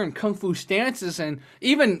of certain Kung Fu stances and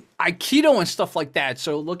even Aikido and stuff like that.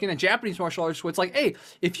 So looking at Japanese martial arts, where it's like, hey,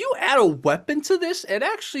 if you add a weapon to this, it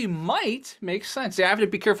actually might make sense. I have to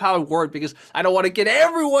be careful how I word because I don't want to get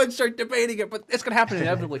everyone start debating it, but it's going to happen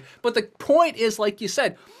inevitably. But the point is, like you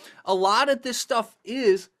said, a lot of this stuff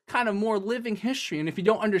is kind of more living history, and if you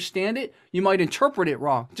don't understand it, you might interpret it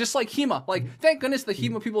wrong. Just like HEMA. Like, thank goodness the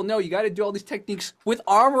HEMA people know you got to do all these techniques with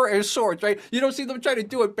armor and swords, right? You don't see them try to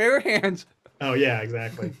do it bare hands. Oh yeah,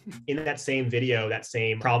 exactly. In that same video, that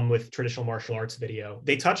same problem with traditional martial arts video,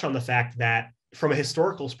 they touch on the fact that from a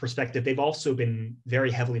historical perspective, they've also been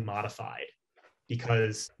very heavily modified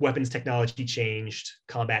because weapons technology changed,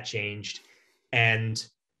 combat changed, and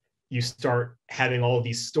you start having all of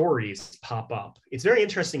these stories pop up. It's very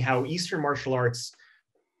interesting how Eastern martial arts,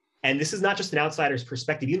 and this is not just an outsider's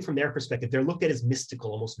perspective, even from their perspective, they're looked at as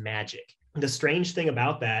mystical, almost magic. The strange thing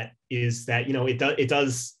about that is that,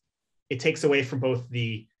 it takes away from both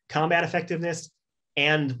the combat effectiveness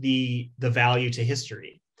and the value to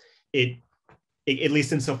history. It at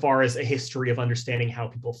least insofar as a history of understanding how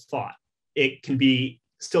people fought. It can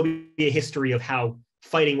still be a history of how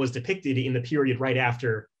fighting was depicted in the period right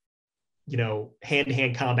after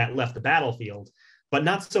hand-to-hand combat left the battlefield, but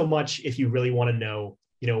not so much if you really want to know,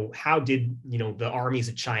 how did, the armies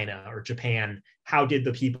of China or Japan, how did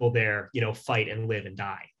the people there, fight and live and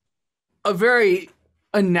die? A very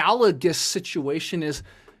analogous situation is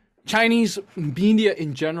Chinese media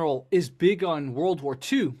in general is big on World War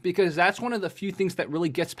II because that's one of the few things that really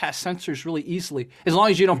gets past censors really easily, as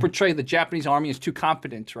long as you don't portray the Japanese army as too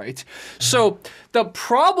competent, right? So the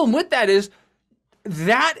problem with that is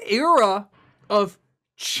that era of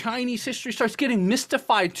Chinese history starts getting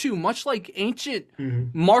mystified too, much like ancient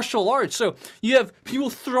martial arts. So you have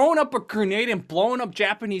people throwing up a grenade and blowing up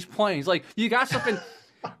Japanese planes. Like you got something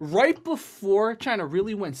right before China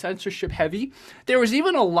really went censorship heavy. There was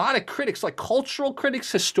even a lot of critics, like cultural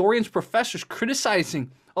critics, historians, professors,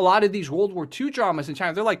 criticizing a lot of these World War II dramas in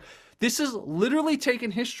China. They're like, this is literally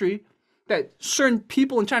taking history that certain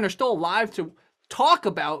people in China are still alive to talk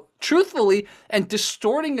about truthfully and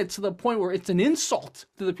distorting it to the point where it's an insult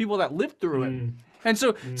to the people that lived through it. And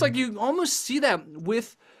so it's like you almost see that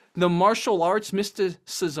with the martial arts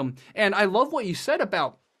mysticism. And I love what you said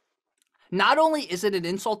about not only is it an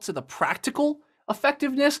insult to the practical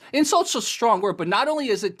effectiveness, insult's a strong word, but not only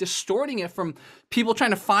is it distorting it from people trying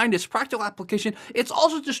to find its practical application, it's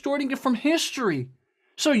also distorting it from history.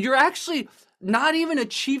 So you're actually not even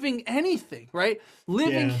achieving anything, right?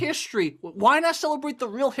 Living history. Why not celebrate the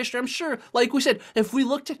real history? I'm sure, like we said, if we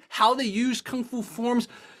looked at how they use Kung Fu forms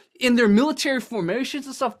in their military formations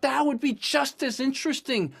and stuff, that would be just as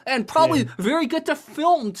interesting and probably very good to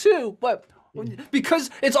film too. But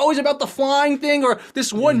because it's always about the flying thing or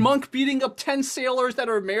this one monk beating up 10 sailors that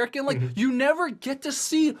are American, like you never get to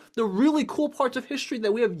see the really cool parts of history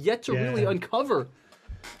that we have yet to really uncover.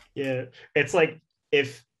 Yeah, it's like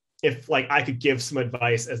if like I could give some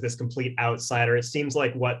advice as this complete outsider, it seems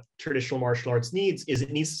like what traditional martial arts needs is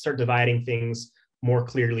it needs to start dividing things more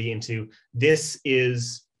clearly into this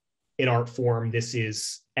is an art form, this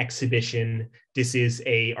is exhibition, this is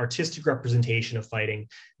a artistic representation of fighting,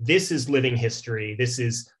 this is living history, this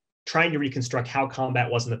is trying to reconstruct how combat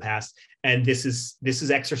was in the past, and this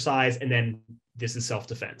is exercise, and then this is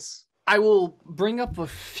self-defense. I will bring up a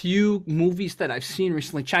few movies that I've seen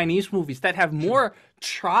recently, Chinese movies, that have more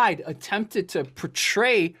attempted to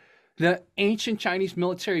portray the ancient Chinese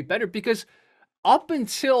military better, because up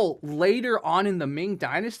until later on in the Ming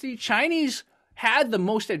Dynasty, Chinese had the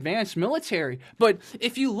most advanced military. But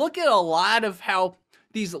if you look at a lot of how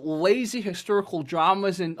these lazy historical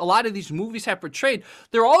dramas and a lot of these movies have portrayed,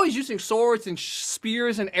 they're always using swords and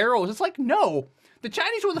spears and arrows. It's like, no. The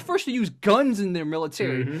Chinese were the first to use guns in their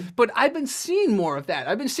military, but I've been seeing more of that.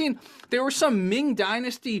 I've been seeing there were some Ming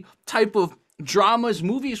Dynasty type of dramas,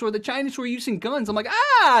 movies where the Chinese were using guns. I'm like,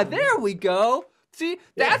 there we go. See,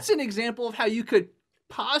 that's an example of how you could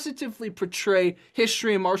positively portray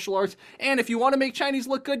history and martial arts. And if you want to make Chinese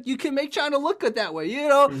look good, you can make China look good that way. You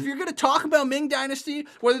know, if you're going to talk about Ming Dynasty,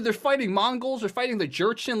 whether they're fighting Mongols or fighting the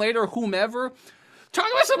Jurchen later or whomever, talk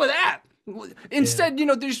about some of that. Instead, you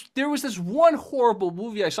know, there was this one horrible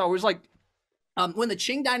movie I saw where it was like when the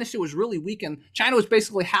Qing dynasty was really weak and China was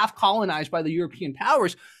basically half colonized by the European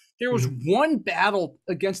powers, there was one battle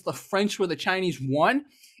against the French where the Chinese won.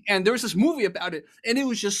 And there was this movie about it, and it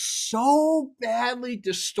was just so badly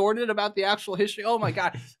distorted about the actual history. Oh my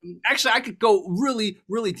God. Actually, I could go really,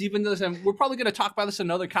 really deep into this, and we're probably going to talk about this in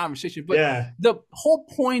another conversation. But the whole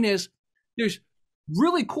point is there's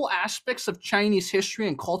really cool aspects of Chinese history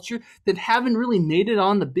and culture that haven't really made it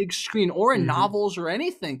on the big screen or in novels or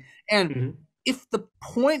anything. And if the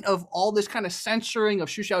point of all this kind of censoring of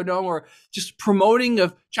Xu Xiaodong or just promoting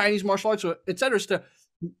of Chinese martial arts, et cetera, is to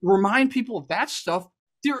remind people of that stuff,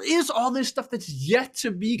 there is all this stuff that's yet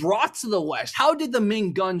to be brought to the West. How did the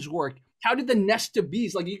Ming guns work? How did the nest of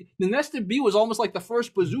bees, the nest of bee was almost like the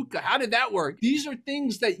first bazooka. How did that work? These are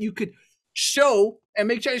things that you could show and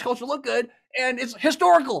make Chinese culture look good. And it's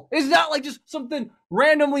historical. It's not like just something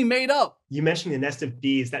randomly made up. You mentioned the nest of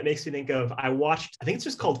bees. That makes me think of, I think it's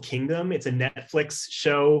just called Kingdom. It's a Netflix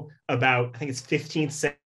show about, I think it's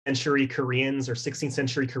 15th century Koreans or 16th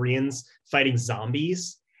century Koreans fighting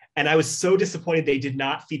zombies. And I was so disappointed they did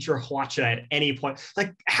not feature Hwacha at any point.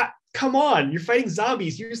 Like, come on, you're fighting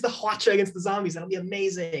zombies. Use the Hwacha against the zombies. That'll be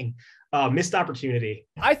amazing. Missed opportunity.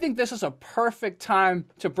 I think this is a perfect time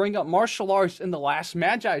to bring up martial arts in The Last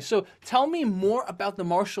Magi. So tell me more about the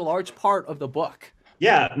martial arts part of the book.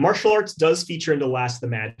 Yeah, martial arts does feature in The Last of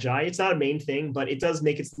the Magi. It's not a main thing, but it does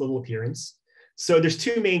make its little appearance. So there's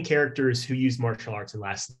two main characters who use martial arts in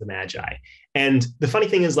Last of the Magi. And the funny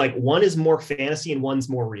thing is, like, one is more fantasy and one's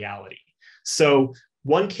more reality. So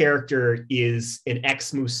one character is an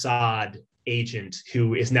ex-Mossad agent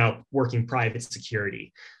who is now working private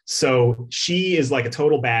security. So she is like a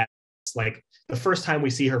total badass. Like the first time we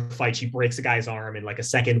see her fight, she breaks a guy's arm in like a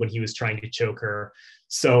second when he was trying to choke her.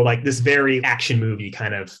 So like this very action movie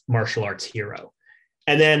kind of martial arts hero.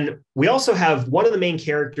 And then we also have one of the main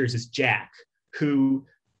characters is Jack, who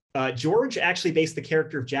George actually based the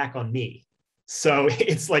character of Jack on me. So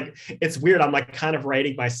it's like, it's weird. I'm like kind of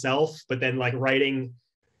writing myself, but then like writing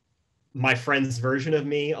my friend's version of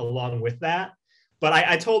me along with that. But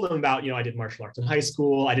I told him about, I did martial arts in high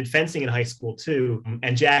school. I did fencing in high school too.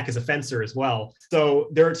 And Jack is a fencer as well. So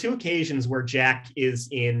there are two occasions where Jack is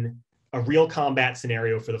in a real combat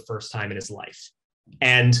scenario for the first time in his life.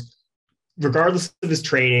 And regardless of his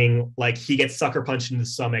training, like he gets sucker punched in the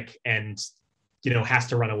stomach and, has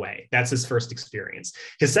to run away. That's his first experience.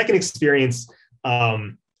 His second experience,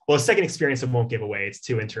 his second experience I won't give away. It's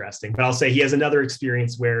too interesting. But I'll say he has another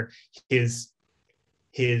experience where his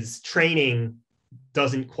training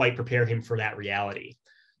doesn't quite prepare him for that reality.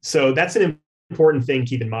 So that's an important thing to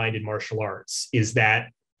keep in mind in martial arts, is that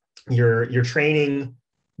your training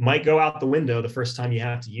might go out the window the first time you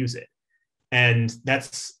have to use it. And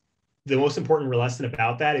that's the most important lesson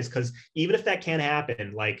about that, is because even if that can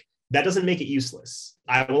happen, like, that doesn't make it useless.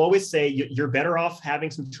 I will always say you're better off having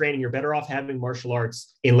some training. You're better off having martial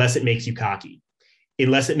arts unless it makes you cocky,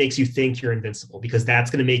 unless it makes you think you're invincible, because that's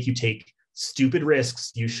going to make you take stupid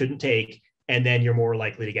risks you shouldn't take, and then you're more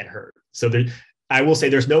likely to get hurt. So I will say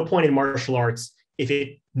there's no point in martial arts if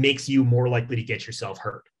it makes you more likely to get yourself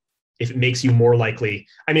hurt. If it makes you more likely,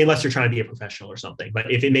 I mean, unless you're trying to be a professional or something, but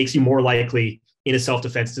if it makes you more likely in a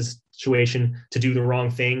self-defense situation to do the wrong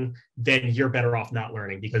thing, then you're better off not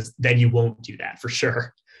learning, because then you won't do that for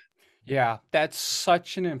sure. Yeah, that's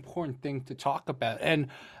such an important thing to talk about. And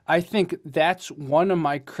I think that's one of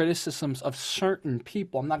my criticisms of certain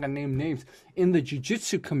people. I'm not going to name names in the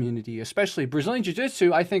jiu-jitsu community, especially Brazilian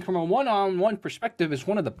jiu-jitsu. I think from a one-on-one perspective is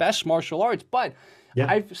one of the best martial arts, but yeah.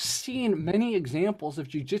 I've seen many examples of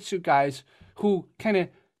jiu-jitsu guys who kind of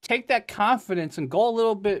take that confidence and go a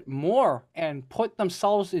little bit more and put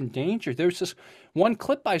themselves in danger. There's this one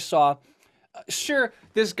clip I saw. Sure,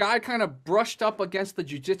 this guy kind of brushed up against the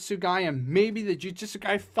jiu-jitsu guy, and maybe the jiu-jitsu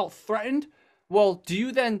guy felt threatened. Well, do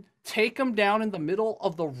you then take him down in the middle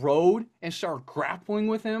of the road and start grappling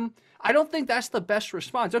with him? I don't think that's the best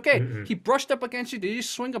response. Okay, he brushed up against you. Did you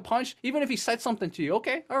swing a punch? Even if he said something to you,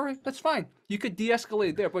 okay, all right, that's fine. You could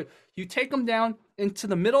de-escalate there, but you take him down into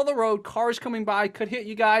the middle of the road, cars coming by, could hit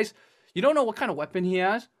you guys. You don't know what kind of weapon he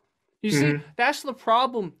has. You see, that's the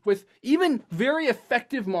problem with even very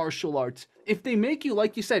effective martial arts. If they make you,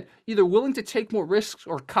 like you said, either willing to take more risks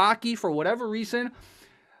or cocky for whatever reason,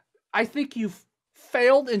 I think you've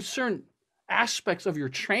failed in certain aspects of your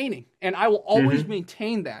training. And I will always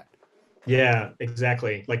maintain that. Yeah,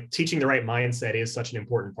 exactly. Like, teaching the right mindset is such an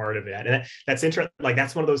important part of it. And that's interesting. Like,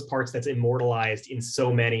 that's one of those parts that's immortalized in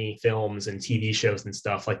so many films and TV shows and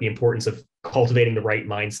stuff, like the importance of cultivating the right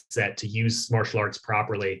mindset to use martial arts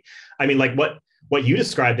properly. I mean, like what you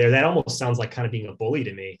described there, that almost sounds like kind of being a bully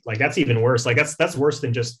to me. Like, that's even worse. Like, that's worse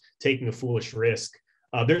than just taking a foolish risk.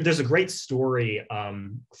 There's a great story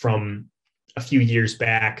from a few years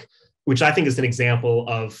back, which I think is an example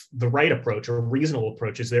of the right approach or reasonable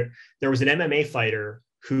approach. Is there was an MMA fighter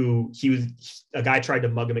who a guy tried to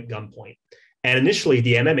mug him at gunpoint. And initially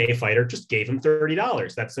the MMA fighter just gave him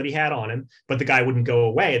 $30. That's what he had on him, but the guy wouldn't go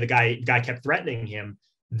away. The guy kept threatening him.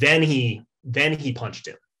 Then he punched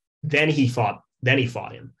him. Then he fought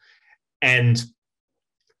him. And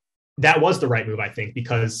that was the right move, I think,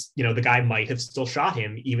 because, you know, the guy might have still shot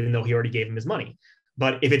him even though he already gave him his money.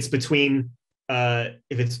 But if it's between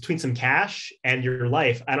some cash and your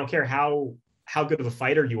life, I don't care how good of a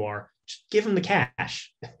fighter you are, just give him the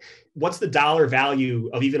cash. What's the dollar value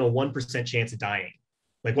of even a 1% chance of dying?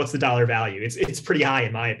 Like, what's the dollar value? It's pretty high,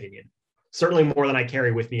 in my opinion. Certainly more than I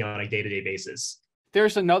carry with me on a day-to-day basis.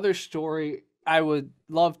 There's another story I would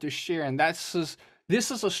love to share, and this is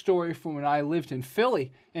a story from when I lived in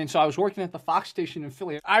Philly. And so I was working at the Fox station in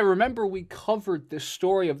Philly. I remember we covered this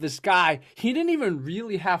story of this guy. He didn't even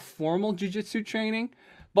really have formal jiu-jitsu training,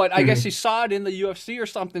 but I guess he saw it in the UFC or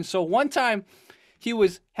something. So one time he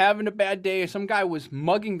was having a bad day and some guy was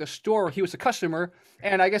mugging the store. He was a customer.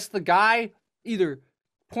 And I guess the guy either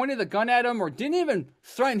pointed the gun at him or didn't even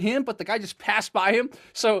threaten him, but the guy just passed by him.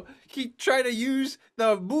 So he tried to use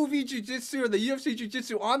the movie jiu-jitsu or the UFC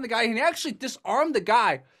jiu-jitsu on the guy, and he actually disarmed the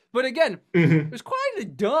guy. But again, it was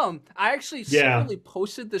quite dumb. I actually separately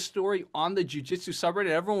posted this story on the jiu-jitsu subreddit.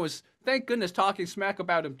 Everyone was, thank goodness, talking smack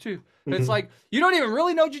about him too. It's like, you don't even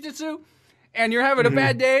really know jiu-jitsu, and you're having a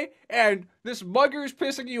bad day, and this mugger is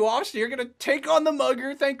pissing you off, so you're going to take on the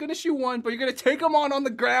mugger. Thank goodness you won, but you're going to take him on the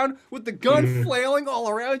ground with the gun flailing all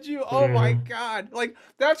around you. Oh my God. Like,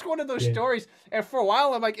 that's one of those stories. And for a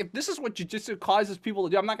while, I'm like, if this is what jiu-jitsu causes people to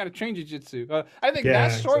do, I'm not going to train jiu-jitsu. I think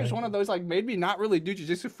that story is one of those, like, made me not really do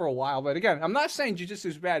jiu-jitsu for a while. But again, I'm not saying jiu-jitsu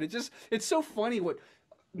is bad. It's so funny what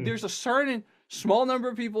there's a certain small number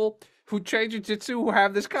of people who train jiu-jitsu who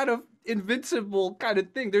have this kind of invincible kind of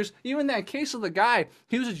thing. There's even that case of the guy,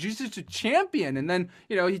 he was a jiu-jitsu champion, and then,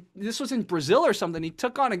 you know, this was in Brazil or something. He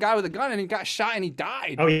took on a guy with a gun and he got shot and he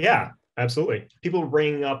died. Oh yeah, absolutely. People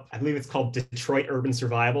bring up, I believe it's called Detroit Urban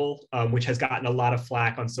Survival, which has gotten a lot of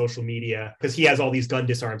flack on social media because he has all these gun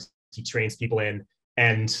disarms he trains people in.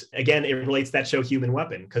 And again, it relates to that show Human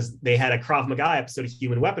Weapon, because they had a Krav Maga episode of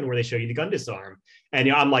Human Weapon where they show you the gun disarm. And,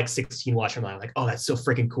 you know, I'm like 16 watching, I'm like, oh, that's so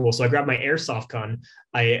freaking cool. So I grabbed my airsoft gun.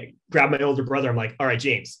 I grabbed my older brother. I'm like, all right,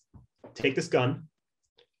 James, take this gun.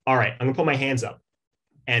 All right, I'm gonna put my hands up.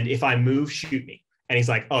 And if I move, shoot me. And he's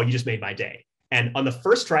like, oh, you just made my day. And on the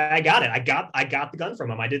first try, I got it. I got the gun from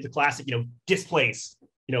him. I did the classic, you know, displace,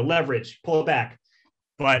 you know, leverage, pull it back.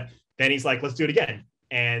 But then he's like, let's do it again.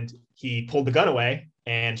 and he pulled the gun away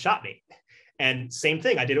and shot me. And same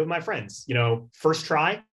thing, I did it with my friends. First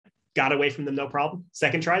try, got away from them, no problem.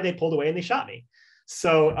 Second try, they pulled away and they shot me.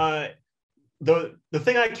 So the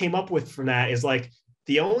thing I came up with from that is like,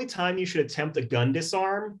 the only time you should attempt a gun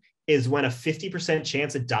disarm is when a 50%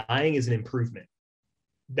 chance of dying is an improvement.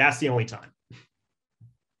 That's the only time.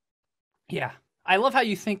 Yeah. I love how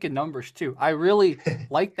you think in numbers too. I really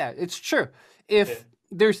like that. It's true. If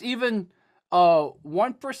there's even a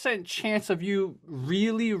 1% chance of you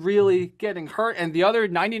really, really getting hurt, and the other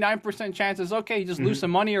 99% chance is okay, you just lose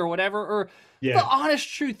some money or whatever. Or the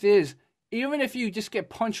honest truth is, even if you just get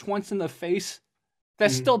punched once in the face,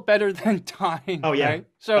 that's still better than dying. Oh yeah. Right?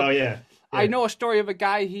 So yeah. I know a story of a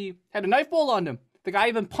guy, he had a knife bolt on him. The guy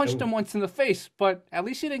even punched him once in the face, but at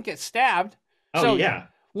least he didn't get stabbed. Oh yeah.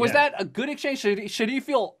 Was that a good exchange? Should he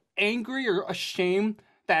feel angry or ashamed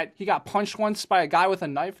that he got punched once by a guy with a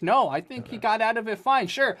knife? No, I think he got out of it fine.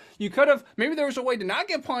 Sure, you could have, maybe there was a way to not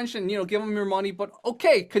get punched and, give him your money, but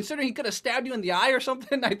okay, considering he could have stabbed you in the eye or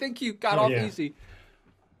something, I think you got off easy.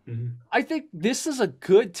 I think this is a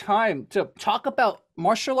good time to talk about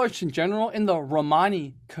martial arts in general in the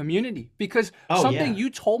Romani community, because something you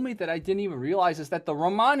told me that I didn't even realize is that the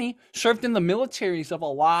Romani served in the militaries of a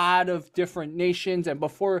lot of different nations, and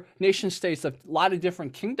before nation states, a lot of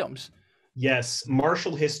different kingdoms. Yes,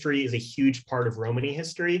 martial history is a huge part of Romani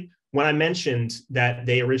history. When I mentioned that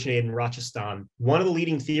they originated in Rajasthan, one of the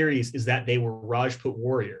leading theories is that they were Rajput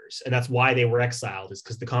warriors, and that's why they were exiled, is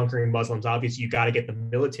because the conquering Muslims, obviously, you got to get the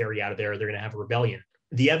military out of there, they're going to have a rebellion.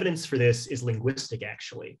 The evidence for this is linguistic,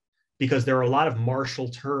 actually, because there are a lot of martial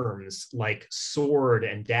terms like sword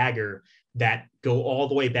and dagger that go all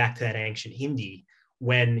the way back to that ancient Hindi,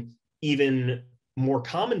 when even more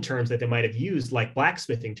common terms that they might have used, like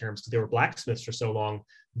blacksmithing terms, because they were blacksmiths for so long,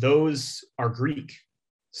 those are Greek.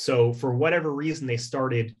 So for whatever reason, they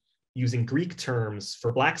started using Greek terms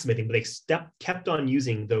for blacksmithing, but they kept on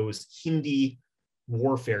using those Hindi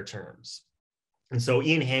warfare terms. And so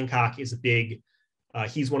Ian Hancock is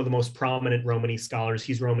he's one of the most prominent Romani scholars.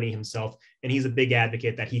 He's Romani himself, and he's a big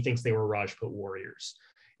advocate that he thinks they were Rajput warriors.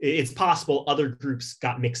 It's possible other groups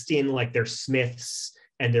got mixed in, like their smiths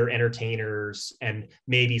and their entertainers, and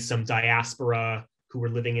maybe some diaspora who were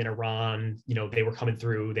living in Iran, they were coming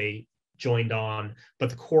through, they joined on,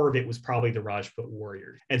 but the core of it was probably the Rajput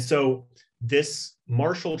warriors. And so this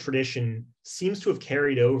martial tradition seems to have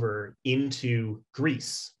carried over into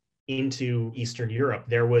Greece, into Eastern Europe.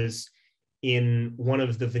 There was, in one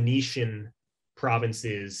of the Venetian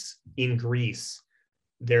provinces in Greece,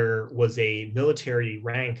 there was a military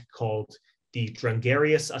rank called the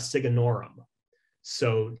Drungarius Asiganorum.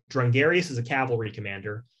 So Drungarius is a cavalry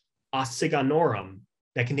commander. Asiganorum,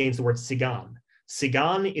 that contains the word Sigan.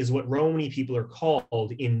 Sigan is what Romani people are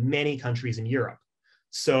called in many countries in Europe.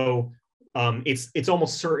 So it's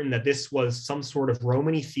almost certain that this was some sort of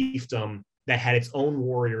Romani fiefdom that had its own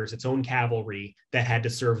warriors, its own cavalry that had to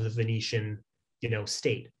serve the Venetian,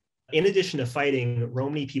 state. In addition to fighting,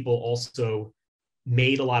 Romani people also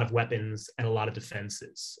made a lot of weapons and a lot of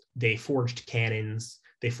defenses. They forged cannons,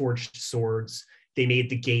 they forged swords, they made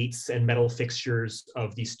the gates and metal fixtures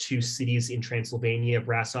of these two cities in Transylvania,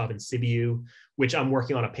 Brasov and Sibiu, which I'm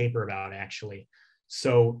working on a paper about, actually.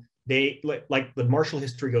 So they, like, the martial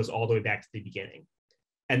history goes all the way back to the beginning.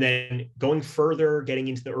 And then going further, getting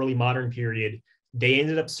into the early modern period, they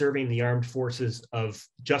ended up serving the armed forces of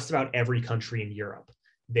just about every country in Europe.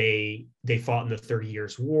 They fought in the 30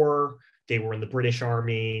 Years' War. They were in the British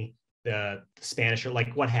Army, the Spanish, or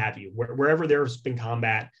like what have you. Wherever there's been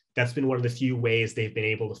combat, that's been one of the few ways they've been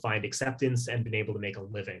able to find acceptance and been able to make a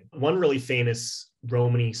living. One really famous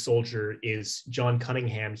Romani soldier is John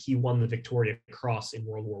Cunningham. He won the Victoria Cross in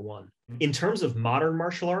World War I. In terms of modern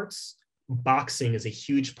martial arts, boxing is a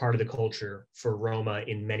huge part of the culture for Roma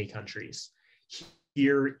in many countries.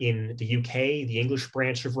 Here in the UK, the English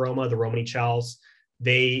branch of Roma, the Romani Chals,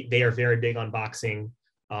 they are very big on boxing.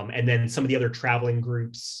 And then some of the other traveling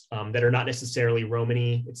groups that are not necessarily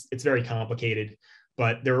Romani, it's very complicated,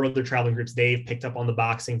 but there are other traveling groups, they've picked up on the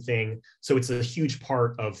boxing thing. So it's a huge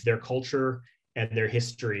part of their culture and their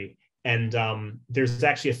history. And there's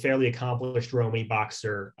actually a fairly accomplished Romani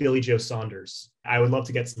boxer, Billy Joe Saunders. I would love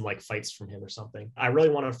to get some fights from him or something. I really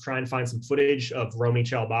want to try and find some footage of Romani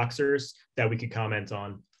Chal boxers that we could comment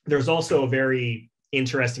on. There's also a very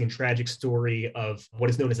interesting and tragic story of what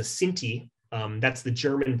is known as a Sinti. That's the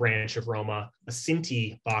German branch of Roma, a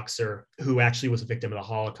Sinti boxer who actually was a victim of the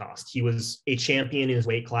Holocaust. He was a champion in his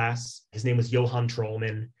weight class. His name was Johann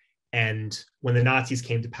Trollmann. And when the Nazis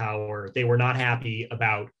came to power, they were not happy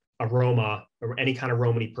about a Roma or any kind of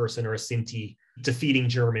Romani person or a Sinti defeating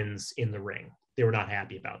Germans in the ring. they were not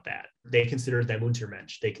happy about that. They considered them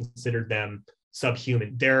Untermensch. They considered them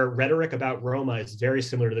subhuman. Their rhetoric about Roma is very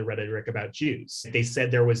similar to the rhetoric about Jews. They said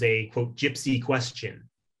there was a, quote, gypsy question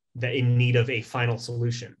that in need of a final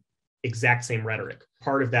solution. Exact same rhetoric.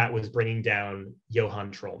 Part of that was bringing down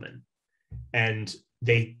Johann Trollmann. And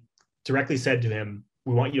they directly said to him,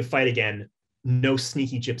 we want you to fight again, no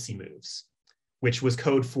sneaky gypsy moves, which was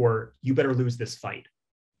code for, you better lose this fight.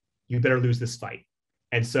 You better lose this fight.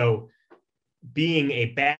 And so being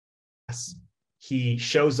a badass, he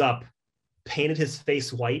shows up, painted his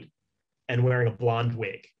face white and wearing a blonde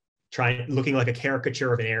wig, looking like a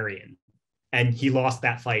caricature of an Aryan. And he lost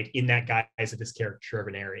that fight in that guise of this caricature of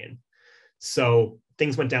an Aryan. So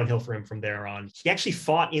things went downhill for him from there on. He actually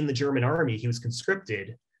fought in the German army. He was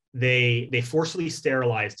conscripted. They forcibly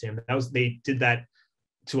sterilized him. They did that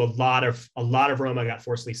to a lot of Roma got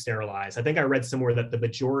forcibly sterilized. I think I read somewhere that the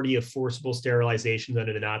majority of forcible sterilizations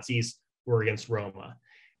under the Nazis were against Roma.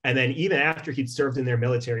 And then even after he'd served in their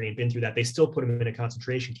military and been through that, they still put him in a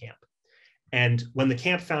concentration camp. And when the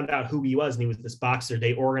camp found out who he was and he was this boxer,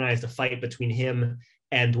 they organized a fight between him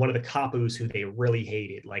and one of the capos who they really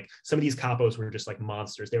hated. Like some of these capos were just like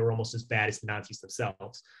monsters. They were almost as bad as the Nazis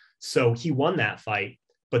themselves. So he won that fight,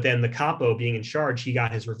 but then the capo being in charge, he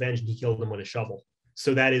got his revenge and he killed him with a shovel.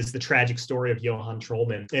 So that is the tragic story of Johann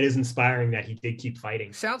Trollmann. It is inspiring that he did keep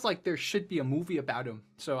fighting. Sounds like there should be a movie about him.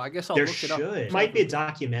 So I guess I'll look it up. There should. Might be a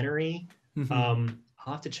documentary. Mm-hmm.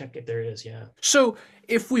 I'll have to check if there is, yeah. So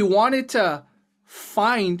if we wanted to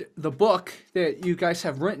find the book that you guys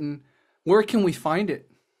have written, where can we find it?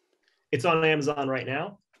 It's on Amazon right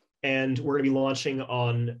now, and we're going to be launching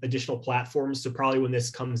on additional platforms. So probably when this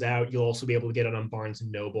comes out, you'll also be able to get it on Barnes &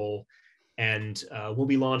 Noble. And we'll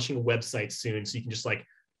be launching a website soon. So you can just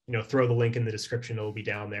throw the link in the description. It'll be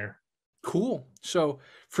down there. Cool. So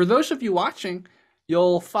for those of you watching,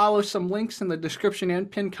 you'll follow some links in the description and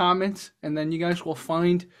pinned comments, and then you guys will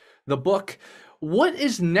find the book. What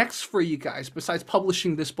is next for you guys besides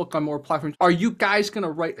publishing this book on more platforms? Are you guys going to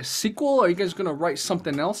write a sequel? Are you guys going to write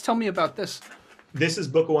something else? Tell me about this. This is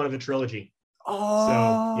book one of a trilogy. Oh.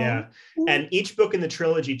 So, yeah. And each book in the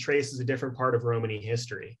trilogy traces a different part of Romani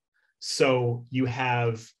history. So you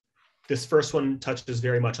have, this first one touches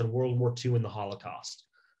very much on World War II and the Holocaust.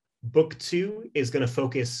 Book 2 is going to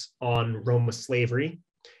focus on Roma slavery.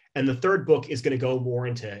 And the third book is going to go more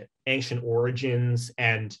into ancient origins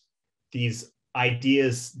and these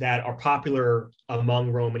ideas that are popular among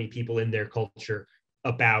Romani people in their culture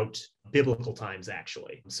about biblical times,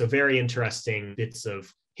 actually. So very interesting bits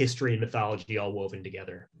of history and mythology all woven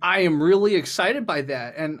together. I am really excited by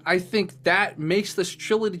that. And I think that makes this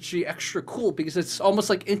trilogy extra cool because it's almost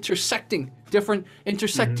like intersecting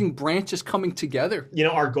branches coming together.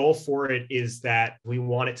 Our goal for it is that we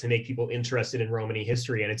want it to make people interested in Romani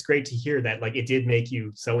history. And it's great to hear that it did make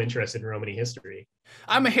you so interested in Romani history.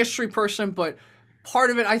 I'm a history person, but part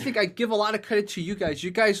of it, I think I give a lot of credit to you guys.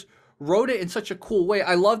 You guys wrote it in such a cool way.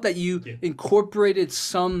 I love that you incorporated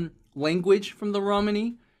some language from the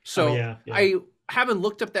Romani. So I haven't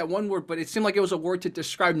looked up that one word, but it seemed like it was a word to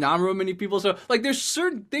describe non-Romani people. So there's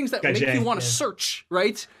certain things that make you want to search,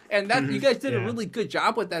 right? And that you guys did a really good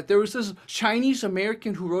job with that. There was this Chinese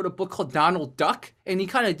American who wrote a book called Donald Duck, and he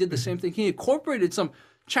kind of did the same thing. He incorporated some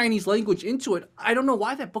Chinese language into it. I don't know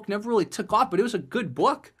why that book never really took off, but it was a good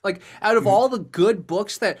book. Out of all the good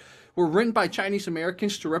books that were written by Chinese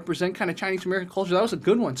Americans to represent kind of Chinese American culture, that was a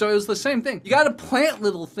good one. So it was the same thing. You got to plant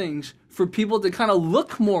little things for people to kind of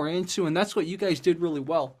look more into, and that's what you guys did really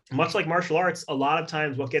well. Much like martial arts, a lot of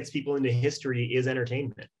times what gets people into history is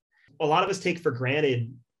entertainment. A lot of us take for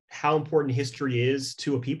granted how important history is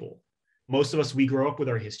to a people. Most of us, we grow up with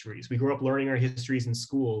our histories. We grow up learning our histories in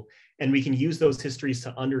school, and we can use those histories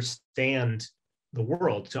to understand the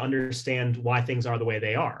world, to understand why things are the way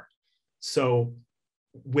they are. So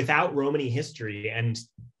without Romani history, and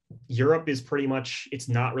Europe is pretty much, it's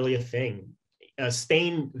not really a thing.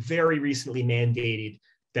 Spain very recently mandated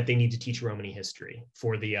that they need to teach Romani history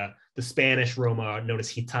for the Spanish Roma known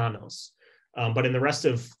as Gitanos. But in the rest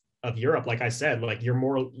of Europe, like I said, you're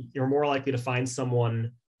more likely to find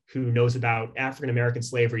someone who knows about African-American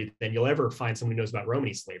slavery than you'll ever find someone who knows about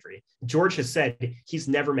Romani slavery. George has said he's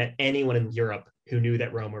never met anyone in Europe who knew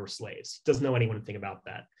that Roma were slaves. Doesn't know anything about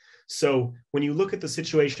that. So when you look at the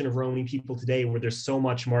situation of Romani people today, where there's so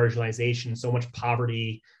much marginalization, so much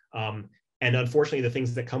poverty, and unfortunately the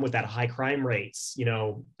things that come with that, high crime rates,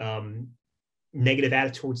 negative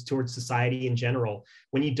attitudes towards society in general,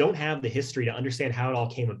 when you don't have the history to understand how it all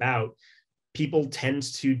came about, people tend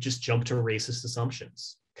to just jump to racist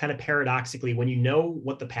assumptions. Kind of paradoxically, when you know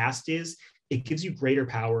what the past is, it gives you greater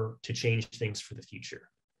power to change things for the future.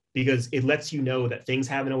 because it lets you know that things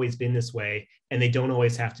haven't always been this way and they don't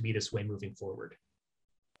always have to be this way moving forward.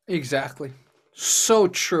 Exactly. So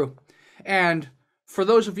true. And for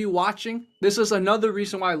those of you watching, this is another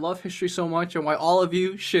reason why I love history so much and why all of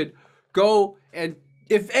you should go and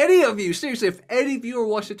if any of you, seriously, if any viewer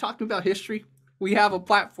wants to talk about history, we have a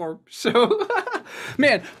platform. So,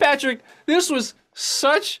 man, Patrick, this was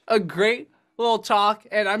such a great little talk,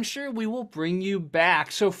 and I'm sure we will bring you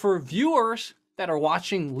back. So for viewers that are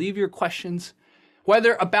watching, leave your questions,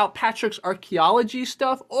 whether about Patrick's archaeology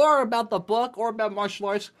stuff or about the book or about martial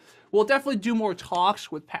arts. We'll definitely do more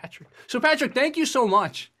talks with Patrick. So Patrick, thank you so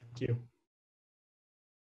much. Thank you.